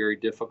 it can be very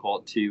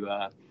difficult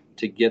to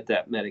get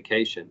that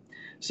medication.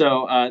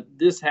 So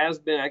this has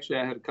been, actually,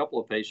 I had a couple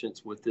of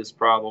patients with this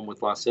problem with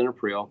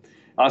lisinopril.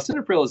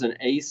 Lisinopril is an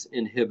ACE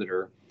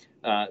inhibitor,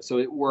 so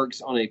it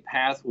works on a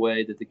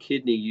pathway that the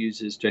kidney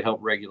uses to help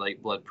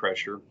regulate blood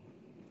pressure.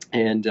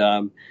 And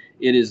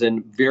it is a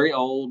very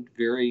old,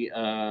 very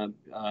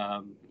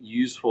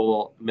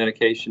useful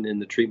medication in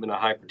the treatment of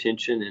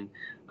hypertension and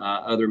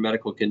other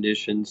medical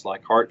conditions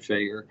like heart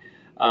failure.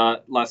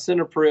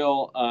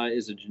 Lisinopril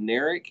is a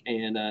generic,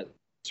 and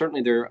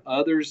certainly there are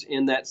others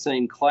in that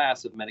same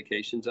class of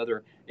medications,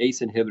 other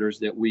ACE inhibitors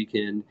that we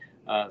can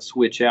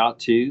switch out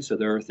to. So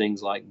there are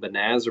things like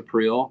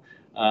benazepril,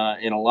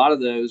 and a lot of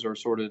those are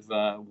sort of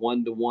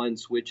one-to-one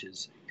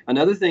switches.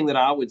 Another thing that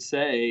I would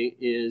say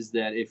is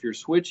that if you're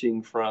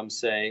switching from,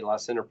 say,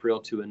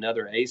 lisinopril to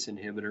another ACE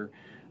inhibitor,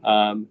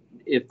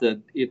 if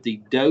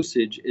the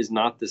dosage is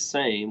not the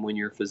same when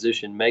your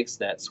physician makes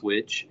that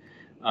switch,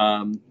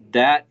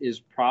 that is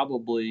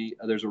probably,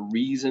 there's a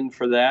reason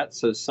for that.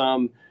 So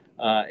some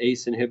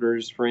ACE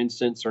inhibitors, for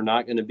instance, are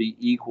not going to be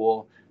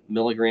equal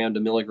milligram to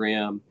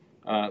milligram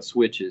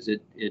switches.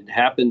 It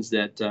happens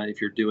that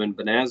if you're doing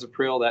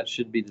benazepril, that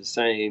should be the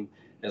same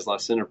as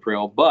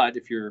lisinopril. But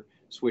if you're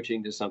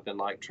switching to something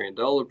like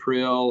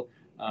trandolapril,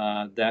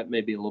 that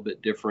may be a little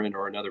bit different,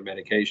 or another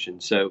medication.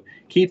 So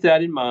keep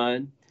that in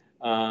mind,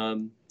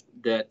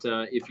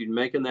 that if you're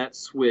making that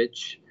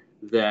switch,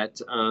 that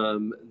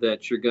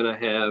you're going to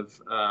have,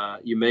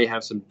 you may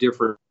have some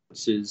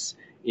differences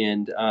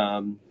in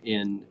that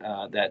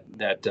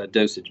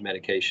dosage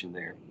medication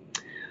there.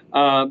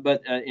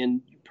 But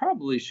you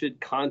probably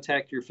should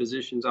contact your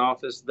physician's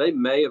office. They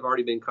may have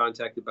already been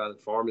contacted by the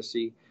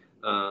pharmacy,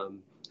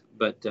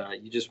 but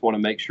you just want to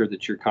make sure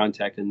that you're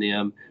contacting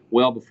them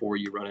well before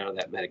you run out of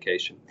that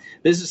medication.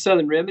 This is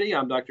Southern Remedy.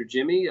 I'm Dr.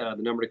 Jimmy. The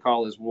number to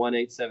call is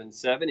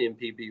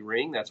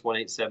 1-877-MPB-RING. That's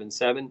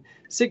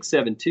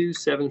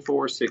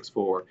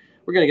 1-877-672-7464.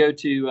 We're going to go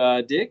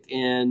to Dick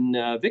in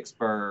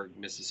Vicksburg,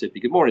 Mississippi.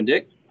 Good morning,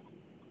 Dick.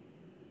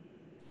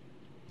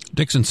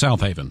 Dick's in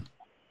South Haven.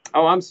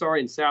 Oh, I'm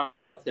sorry, in South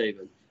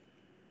Haven.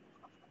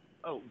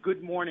 Oh,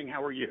 good morning.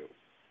 How are you?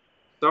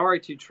 Sorry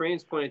to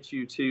transplant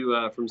you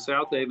to from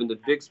South Haven to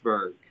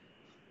Vicksburg.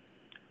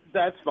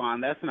 That's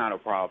fine. That's not a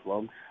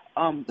problem.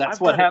 That's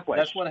what happens.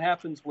 That's what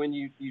happens when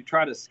you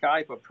try to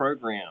Skype a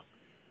program.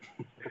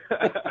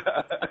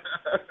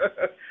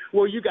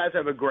 Well, you guys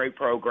have a great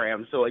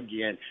program. So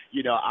again,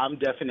 I'm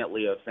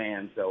definitely a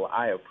fan. So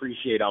I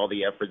appreciate all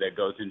the effort that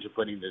goes into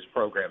putting this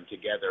program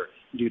together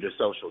due to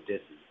social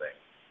distancing.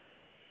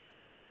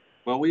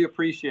 Well, we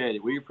appreciate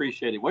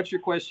it. What's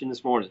your question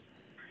this morning?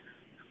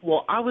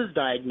 Well, I was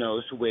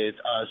diagnosed with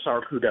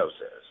sarcoidosis,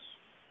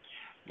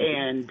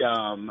 and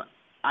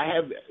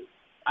I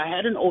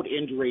had an old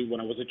injury when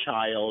I was a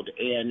child,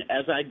 and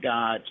as I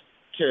got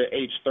to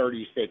age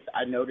 36,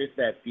 I noticed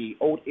that the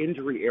old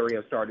injury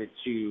area started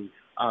to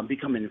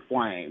become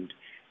inflamed,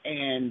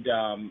 and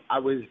I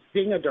was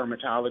seeing a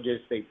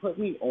dermatologist. They put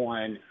me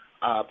on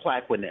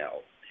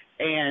Plaquenil.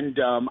 And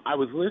I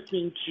was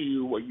listening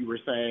to what you were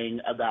saying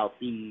about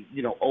the,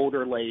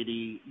 older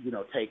lady,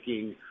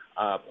 taking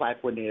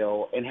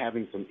Plaquenil and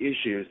having some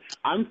issues.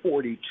 I'm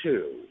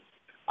 42,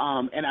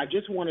 and I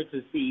just wanted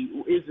to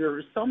see, is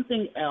there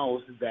something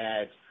else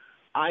that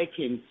I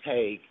can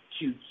take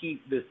to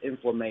keep this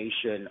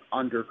inflammation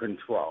under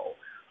control?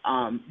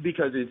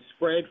 Because it's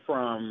spread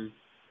from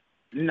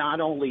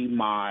not only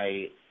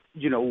my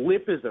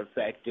lip is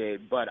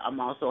affected, but I'm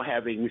also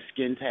having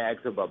skin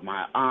tags above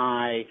my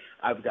eye.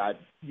 I've got,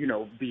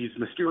 these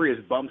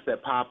mysterious bumps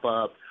that pop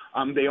up.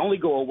 They only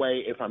go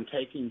away if I'm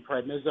taking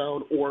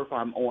prednisone or if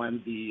I'm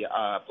on the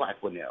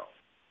Plaquenil.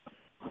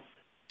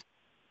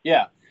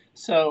 Yeah.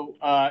 So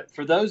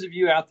for those of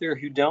you out there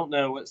who don't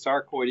know what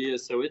sarcoid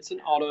is, so it's an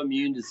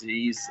autoimmune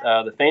disease.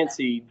 The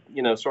fancy,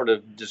 sort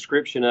of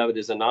description of it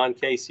is a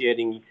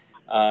non-caseating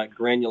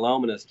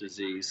granulomatous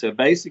disease. So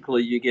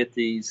basically you get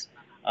these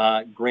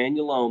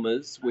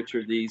granulomas, which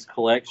are these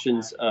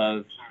collections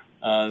of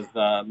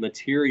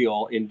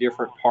material in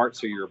different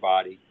parts of your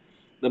body.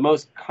 The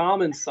most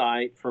common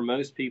site for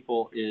most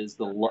people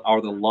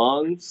are the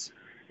lungs,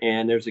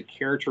 and there's a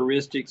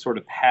characteristic sort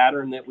of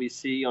pattern that we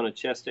see on a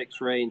chest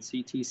X-ray and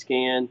CT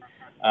scan.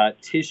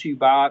 Tissue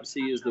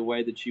biopsy is the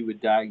way that you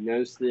would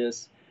diagnose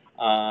this.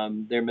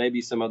 There may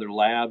be some other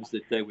labs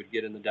that they would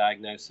get in the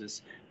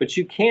diagnosis, but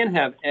you can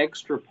have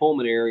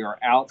extrapulmonary or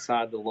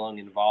outside the lung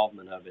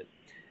involvement of it.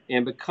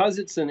 And because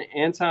it's an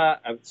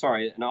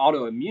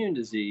autoimmune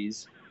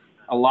disease,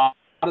 a lot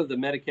of the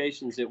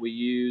medications that we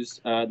use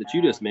that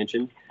you just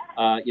mentioned,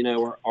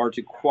 are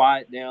to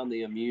quiet down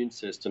the immune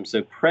system.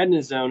 So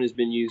prednisone has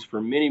been used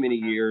for many, many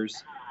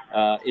years.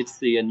 It's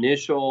the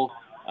initial,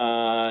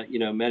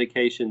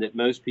 medication that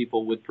most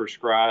people would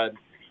prescribe.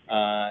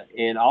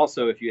 And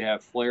also if you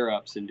have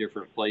flare-ups in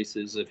different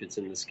places, if it's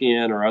in the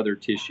skin or other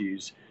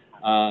tissues,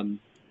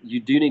 you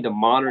do need to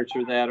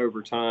monitor that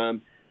over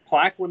time.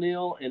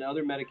 Plaquenil and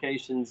other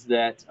medications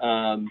that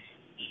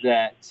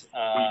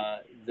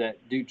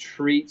do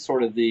treat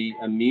sort of the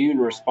immune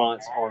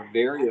response are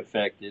very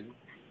effective.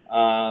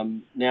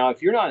 Now,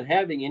 if you're not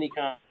having any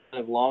kind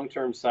of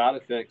long-term side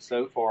effects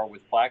so far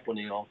with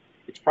Plaquenil,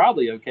 it's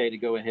probably okay to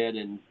go ahead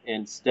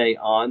and stay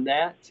on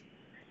that.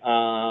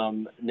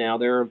 Now,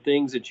 there are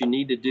things that you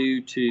need to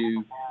do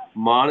to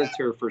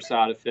monitor for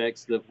side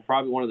effects.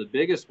 Probably one of the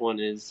biggest one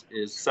is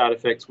side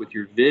effects with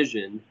your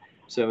vision.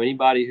 So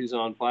anybody who's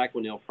on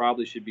Plaquenil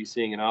probably should be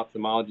seeing an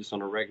ophthalmologist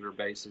on a regular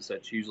basis.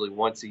 That's usually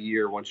once a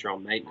year once you're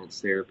on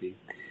maintenance therapy.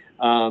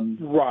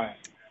 Right.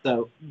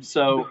 So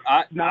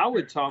I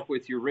would talk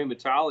with your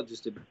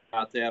rheumatologist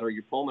about that, or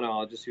your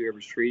pulmonologist,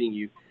 whoever's treating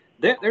you.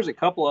 There's a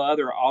couple of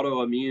other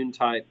autoimmune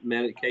type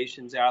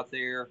medications out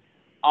there.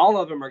 All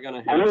of them are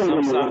going to have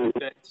some side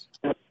effects.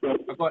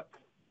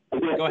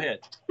 Go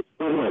ahead.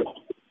 Well,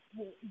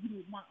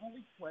 my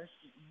only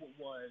question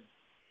was,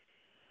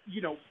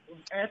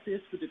 at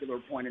this particular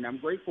point, and I'm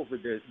grateful for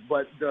this,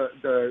 but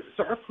the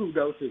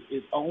sarcoidosis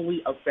is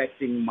only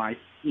affecting my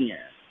skin.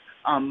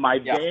 My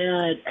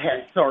dad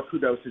had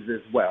sarcoidosis as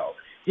well.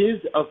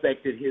 His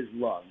affected his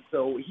lungs,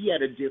 so he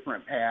had a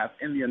different path.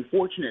 And the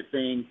unfortunate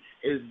thing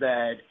is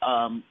that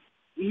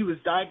he was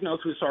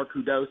diagnosed with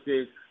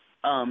sarcoidosis,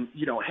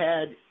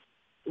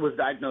 was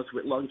diagnosed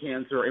with lung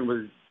cancer and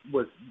was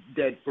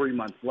dead 3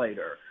 months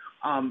later.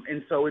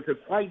 And so it's a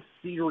quite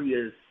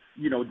serious,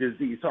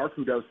 disease,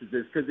 sarcoidosis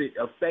is, because it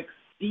affects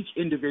each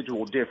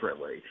individual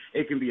differently.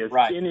 It can be a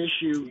skin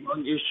issue,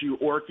 lung issue,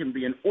 or it can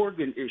be an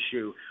organ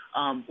issue.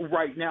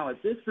 Right now,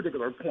 at this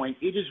particular point,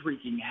 it is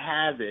wreaking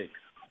havoc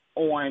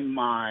on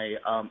my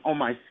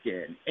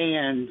skin.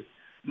 And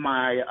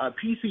my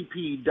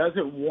PCP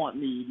doesn't want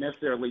me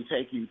necessarily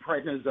taking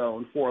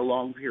prednisone for a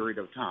long period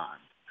of time.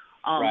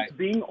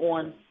 Being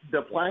on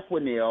the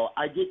Plaquenil,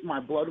 I get my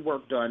blood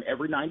work done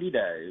every 90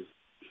 days.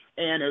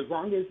 And as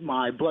long as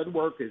my blood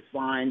work is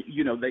fine,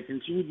 they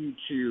continue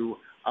to,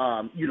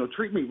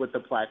 treat me with the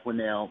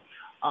Plaquenil.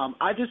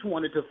 I just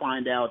wanted to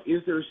find out,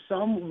 is there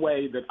some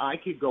way that I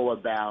could go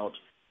about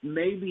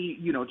maybe,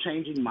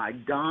 changing my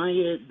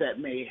diet that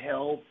may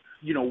help,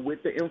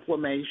 with the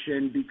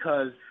inflammation?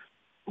 Because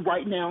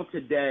right now,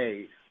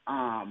 today,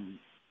 I'm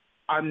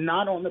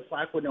not on the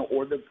Plaquenil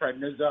or the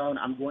prednisone.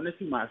 I'm going to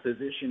see my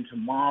physician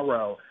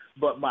tomorrow,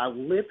 but my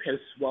lip has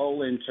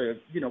swollen to,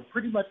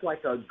 pretty much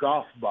like a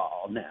golf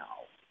ball now.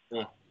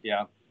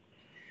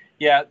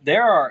 Yeah,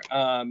 there are,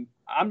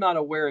 I'm not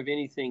aware of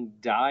anything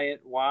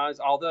diet-wise,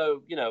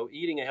 although,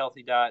 eating a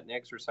healthy diet and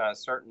exercise,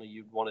 certainly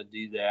you'd want to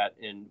do that,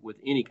 and with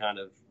any kind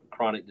of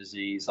chronic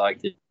disease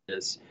like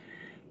this.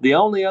 The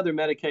only other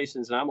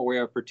medications that I'm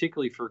aware of,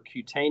 particularly for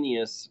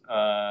cutaneous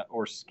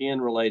or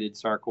skin-related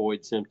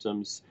sarcoid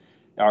symptoms,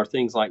 are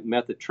things like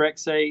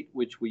methotrexate,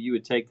 which you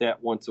would take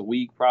that once a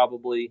week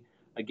probably.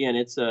 Again,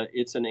 it's an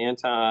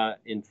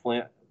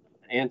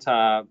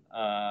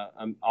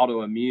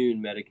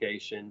autoimmune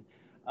medication.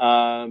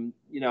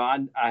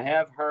 I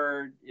have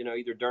heard,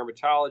 either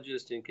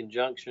dermatologists in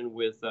conjunction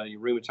with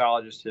your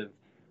rheumatologist have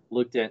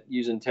looked at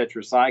using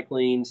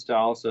tetracyclines to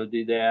also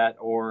do that,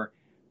 or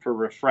for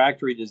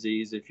refractory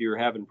disease, if you're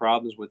having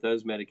problems with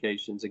those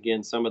medications,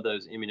 again, some of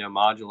those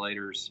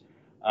immunomodulators,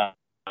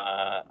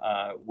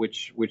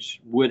 which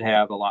would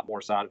have a lot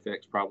more side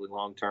effects probably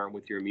long term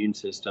with your immune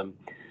system.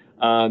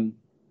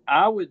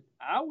 I would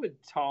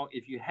talk,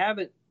 if you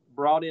haven't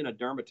brought in a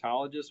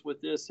dermatologist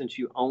with this, since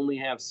you only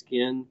have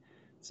skin,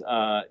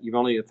 you've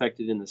only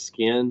affected in the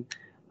skin,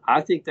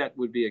 I think that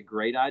would be a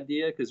great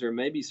idea, because there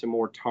may be some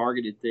more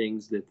targeted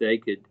things that they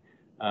could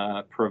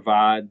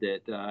provide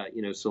that,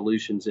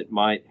 solutions that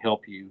might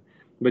help you.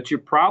 But you're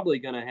probably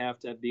going to have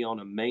to be on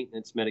a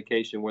maintenance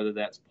medication, whether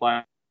that's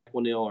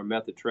Plaquenil or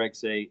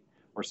methotrexate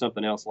or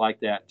something else like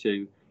that,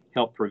 to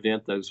help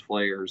prevent those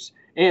flares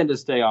and to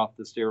stay off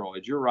the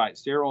steroids. You're right.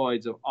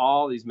 Steroids of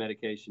all these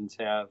medications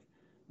have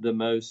the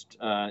most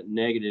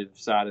negative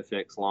side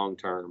effects long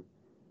term.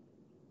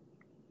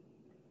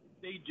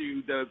 They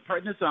do. The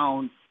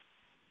prednisone,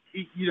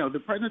 keeps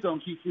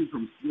me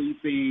from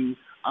sleeping.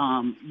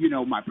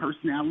 My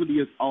personality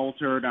is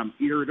altered. I'm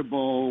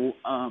irritable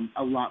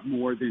a lot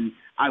more than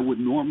I would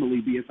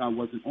normally be if I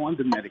wasn't on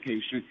the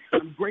medication.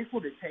 I'm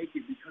grateful to take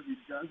it because it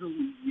does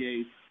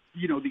alleviate,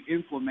 the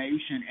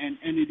inflammation.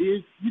 And it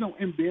is,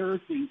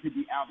 embarrassing to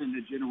be out in the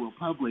general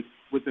public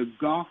with a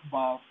golf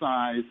ball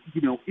size,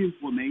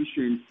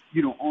 inflammation,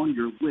 on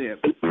your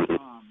lip.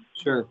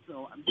 Sure.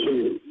 So I'm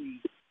definitely,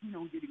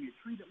 getting it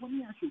treated. Let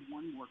me ask you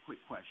one more quick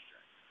question.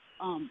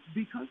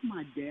 Because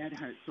my dad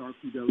had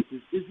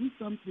sarcoidosis, is this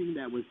something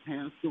that was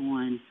passed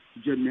on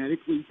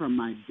genetically from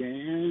my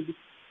dad?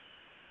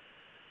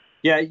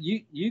 Yeah,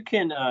 you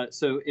can.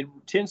 So it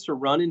tends to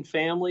run in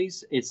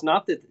families. It's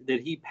not that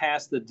he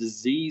passed the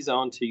disease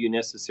on to you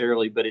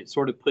necessarily, but it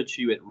sort of puts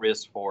you at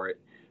risk for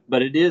it.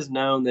 But it is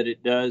known that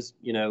it does,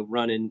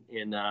 run in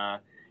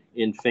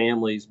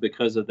families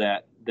because of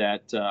that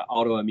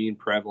autoimmune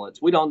prevalence.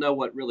 We don't know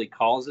what really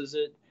causes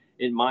it.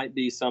 It might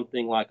be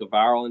something like a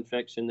viral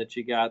infection that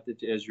you got,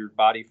 that as your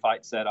body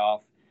fights that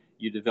off,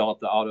 you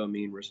develop the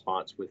autoimmune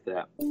response with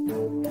that.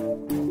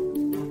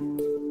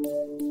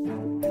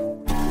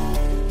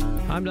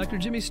 I'm Dr.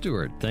 Jimmy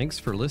Stewart. Thanks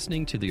for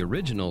listening to the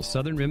original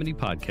Southern Remedy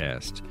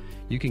podcast.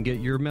 You can get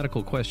your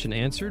medical question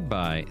answered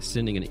by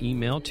sending an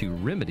email to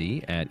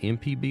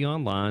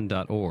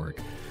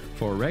remedy@mpbonline.org.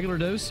 For a regular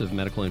dose of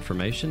medical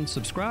information,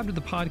 subscribe to the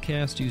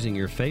podcast using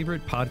your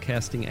favorite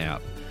podcasting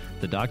app.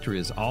 The doctor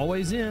is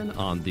always in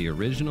on the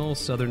original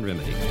Southern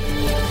Remedy.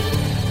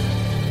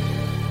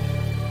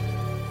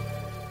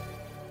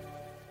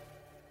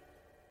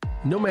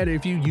 No matter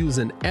if you use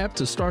an app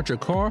to start your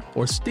car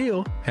or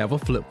still have a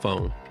flip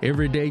phone,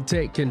 Everyday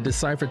Tech can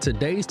decipher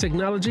today's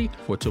technology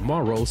for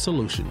tomorrow's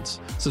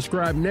solutions.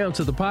 Subscribe now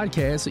to the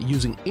podcast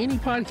using any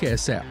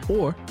podcast app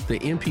or the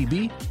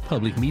MPB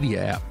Public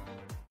Media app.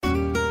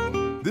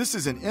 This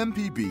is an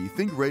MPB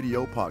Think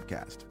Radio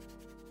podcast.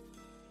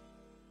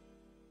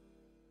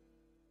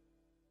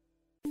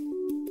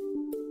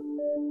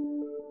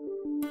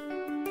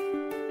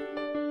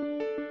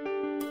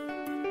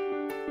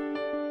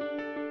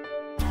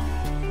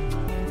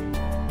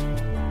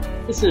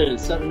 This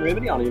is Southern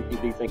Remedy on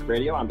MPB Think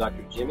Radio. I'm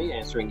Dr. Jimmy,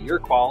 answering your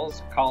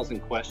calls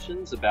and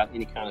questions about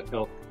any kind of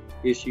health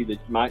issue that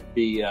might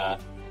be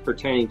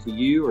pertaining to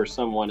you or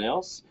someone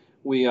else.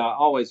 We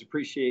always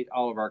appreciate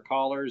all of our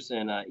callers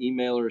and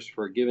emailers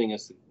for giving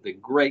us the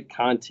great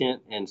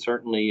content and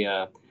certainly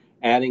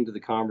adding to the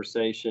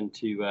conversation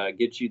to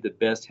get you the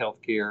best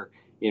healthcare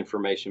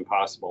information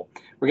possible.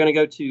 We're going to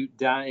go to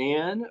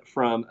Diane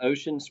from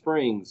Ocean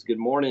Springs. Good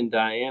morning,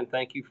 Diane.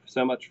 Thank you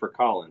so much for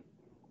calling.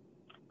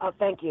 Oh,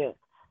 thank you.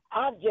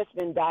 I've just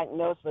been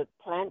diagnosed with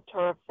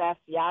plantar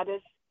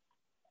fasciitis.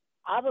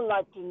 I would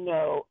like to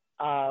know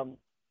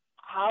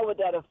how would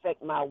that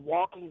affect my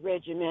walking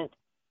regimen,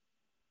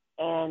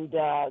 and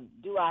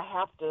do I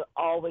have to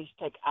always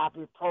take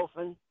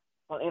ibuprofen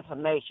for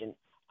inflammation?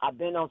 I've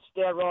been on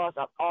steroids.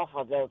 I'm off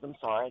of those, and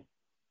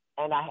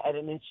I had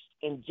an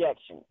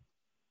injection.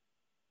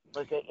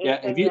 Was there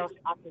anything else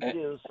I can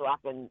do so I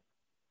can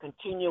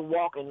continue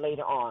walking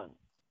later on?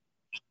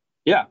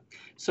 Yeah.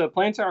 So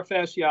plantar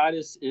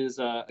fasciitis is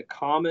a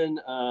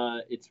common,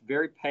 it's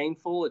very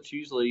painful. It's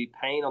usually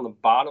pain on the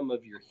bottom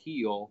of your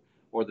heel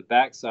or the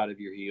back side of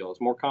your heel.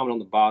 It's more common on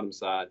the bottom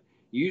side.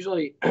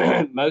 Usually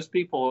most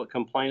people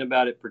complain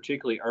about it,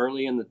 particularly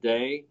early in the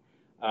day.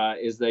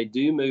 As they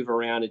do move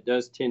around, it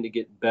does tend to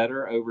get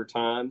better over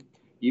time.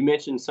 You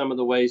mentioned some of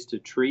the ways to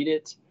treat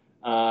it.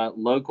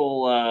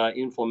 Local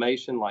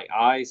inflammation like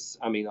ice,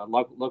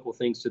 local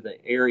things to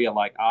the area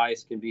like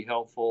ice can be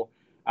helpful.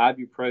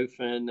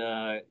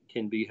 Ibuprofen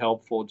can be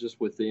helpful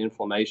just with the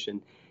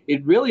inflammation.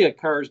 It really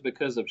occurs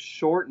because of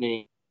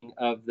shortening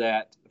of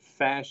that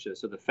fascia.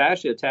 So the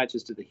fascia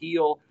attaches to the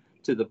heel,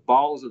 to the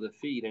balls of the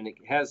feet, and it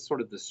has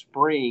sort of the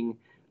spring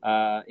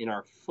in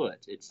our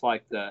foot. It's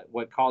like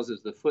what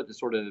causes the foot to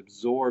sort of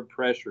absorb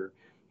pressure,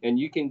 and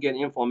you can get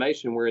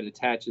inflammation where it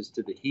attaches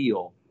to the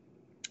heel.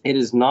 It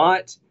is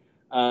not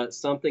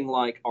something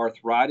like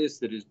arthritis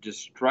that is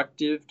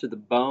destructive to the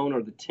bone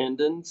or the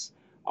tendons,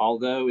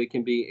 although it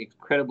can be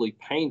incredibly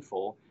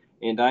painful.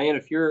 And Diane,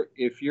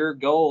 if your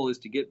goal is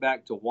to get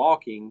back to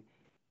walking,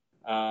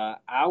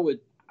 I would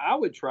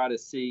try to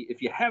see,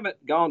 if you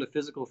haven't gone to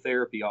physical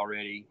therapy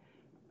already,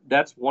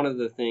 that's one of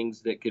the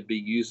things that could be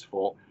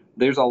useful.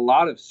 There's a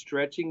lot of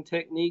stretching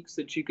techniques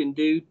that you can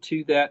do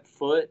to that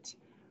foot,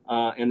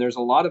 and there's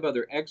a lot of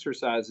other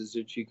exercises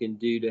that you can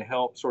do to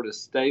help sort of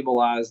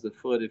stabilize the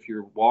foot if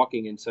you're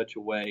walking in such a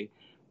way.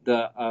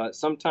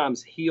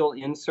 Sometimes heel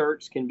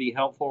inserts can be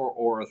helpful,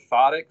 or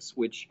orthotics,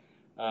 which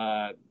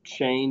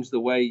change the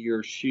way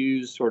your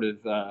shoes sort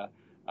of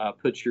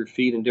put your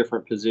feet in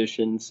different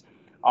positions.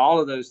 All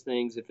of those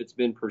things, if it's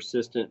been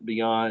persistent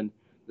beyond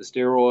the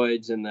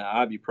steroids and the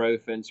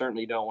ibuprofen,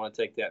 certainly don't want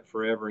to take that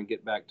forever and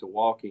get back to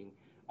walking.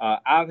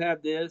 I've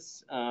had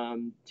this.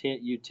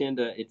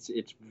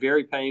 It's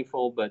very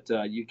painful, but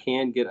you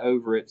can get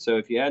over it. So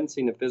if you hadn't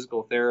seen a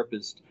physical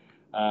therapist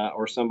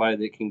or somebody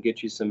that can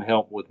get you some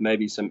help with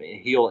maybe some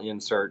heel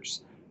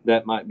inserts,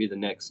 that might be the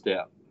next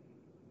step.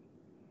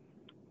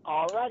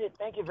 All righty.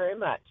 Thank you very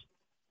much.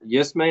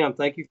 Yes, ma'am.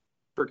 Thank you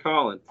for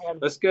calling.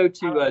 Let's go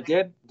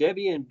to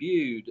Debbie in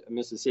Bude,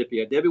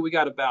 Mississippi. Debbie, we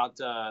got about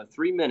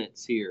 3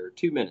 minutes here,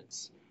 2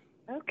 minutes.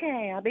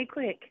 Okay, I'll be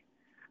quick.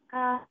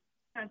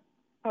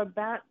 For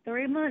about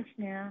 3 months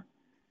now,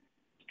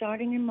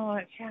 starting in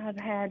March, I've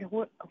had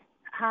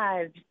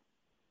hives.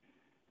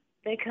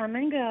 They come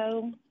and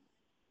go.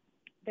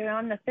 They're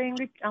on my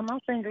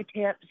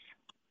fingertips.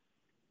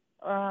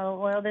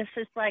 Well, this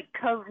is like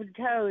covered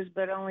toes,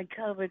 but only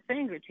covered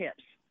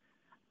fingertips.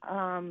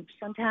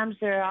 Sometimes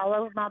they're all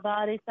over my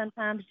body,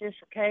 sometimes just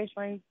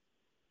occasionally,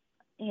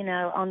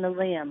 on the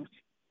limbs.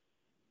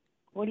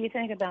 What do you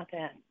think about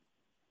that?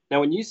 Now,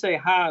 when you say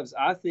hives,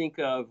 I think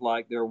of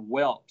like they're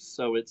whelps,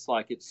 so it's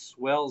like it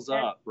swells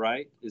up,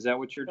 right? Is that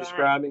what you're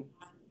describing?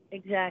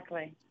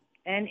 Exactly.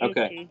 And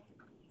okay. Itchy.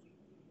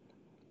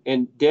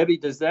 And Debbie,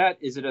 is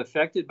it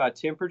affected by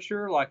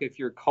temperature? Like if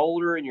you're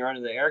colder and you're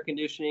under the air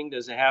conditioning,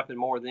 does it happen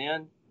more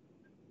then?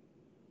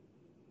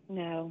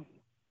 No.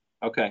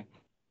 Okay.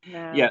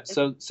 No. Yeah.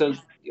 So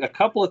a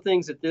couple of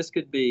things that this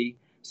could be.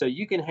 So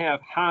you can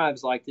have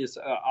hives like this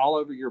all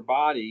over your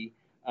body.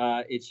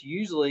 It's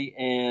usually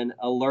an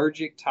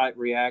allergic type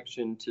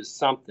reaction to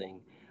something.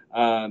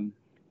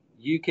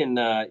 You can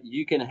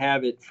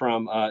have it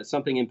from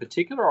something in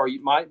particular, or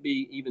it might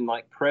be even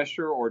like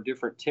pressure or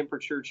different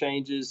temperature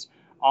changes.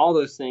 All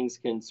those things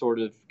can sort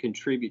of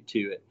contribute to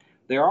it.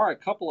 There are a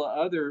couple of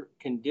other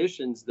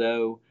conditions,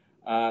 though,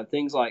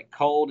 things like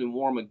cold and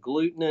warm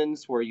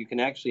agglutinins, where you can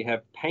actually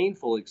have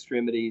painful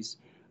extremities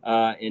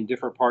in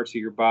different parts of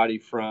your body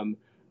from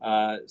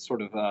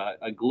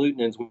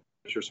agglutinins,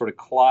 which are sort of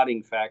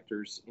clotting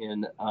factors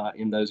in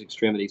those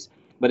extremities.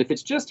 But if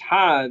it's just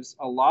hives,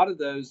 a lot of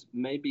those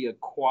may be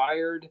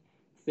acquired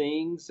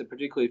things,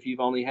 particularly if you've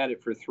only had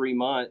it for 3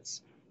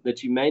 months,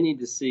 that you may need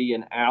to see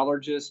an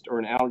allergist or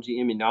an allergy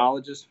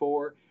immunologist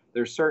for.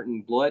 There's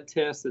certain blood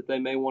tests that they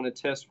may want to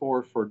test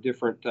for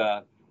different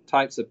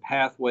types of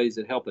pathways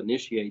that help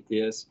initiate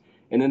this.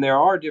 And then there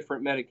are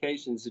different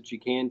medications that you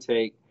can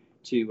take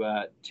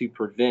to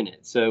prevent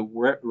it. So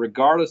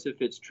regardless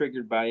if it's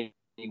triggered by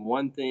any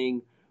one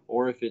thing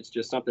or if it's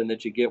just something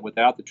that you get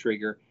without the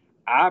trigger,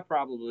 I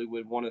probably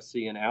would want to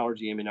see an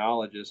allergy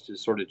immunologist to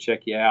sort of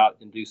check you out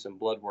and do some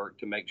blood work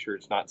to make sure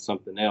it's not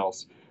something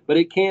else. But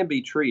it can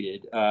be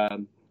treated. A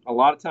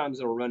lot of times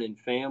it'll run in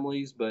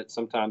families, but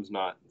sometimes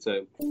not.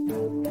 So.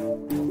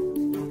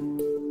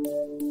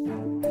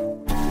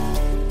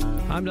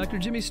 I'm Dr.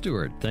 Jimmy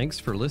Stewart. Thanks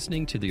for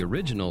listening to the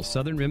original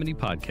Southern Remedy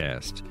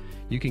podcast.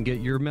 You can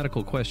get your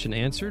medical question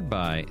answered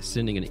by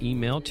sending an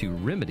email to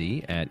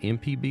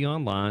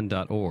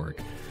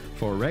remedy@mpbonline.org.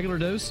 For a regular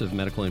dose of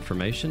medical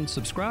information,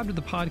 subscribe to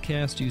the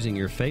podcast using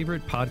your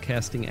favorite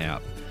podcasting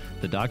app.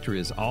 The doctor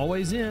is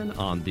always in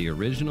on the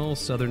original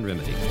Southern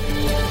Remedy.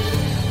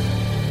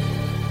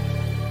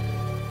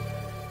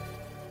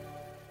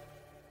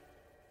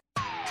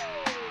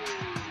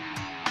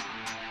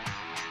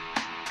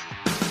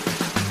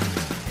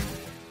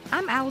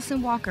 I'm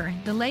Allison Walker,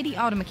 the Lady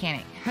Auto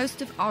Mechanic,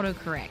 host of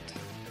AutoCorrect.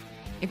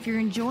 If you're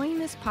enjoying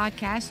this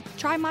podcast,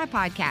 try my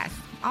podcast,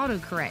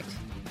 AutoCorrect.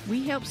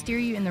 We help steer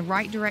you in the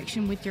right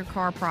direction with your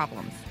car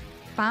problems.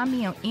 Find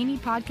me on any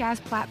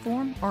podcast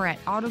platform or at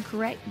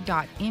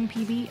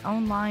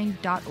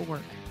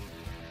autocorrect.mpbonline.org.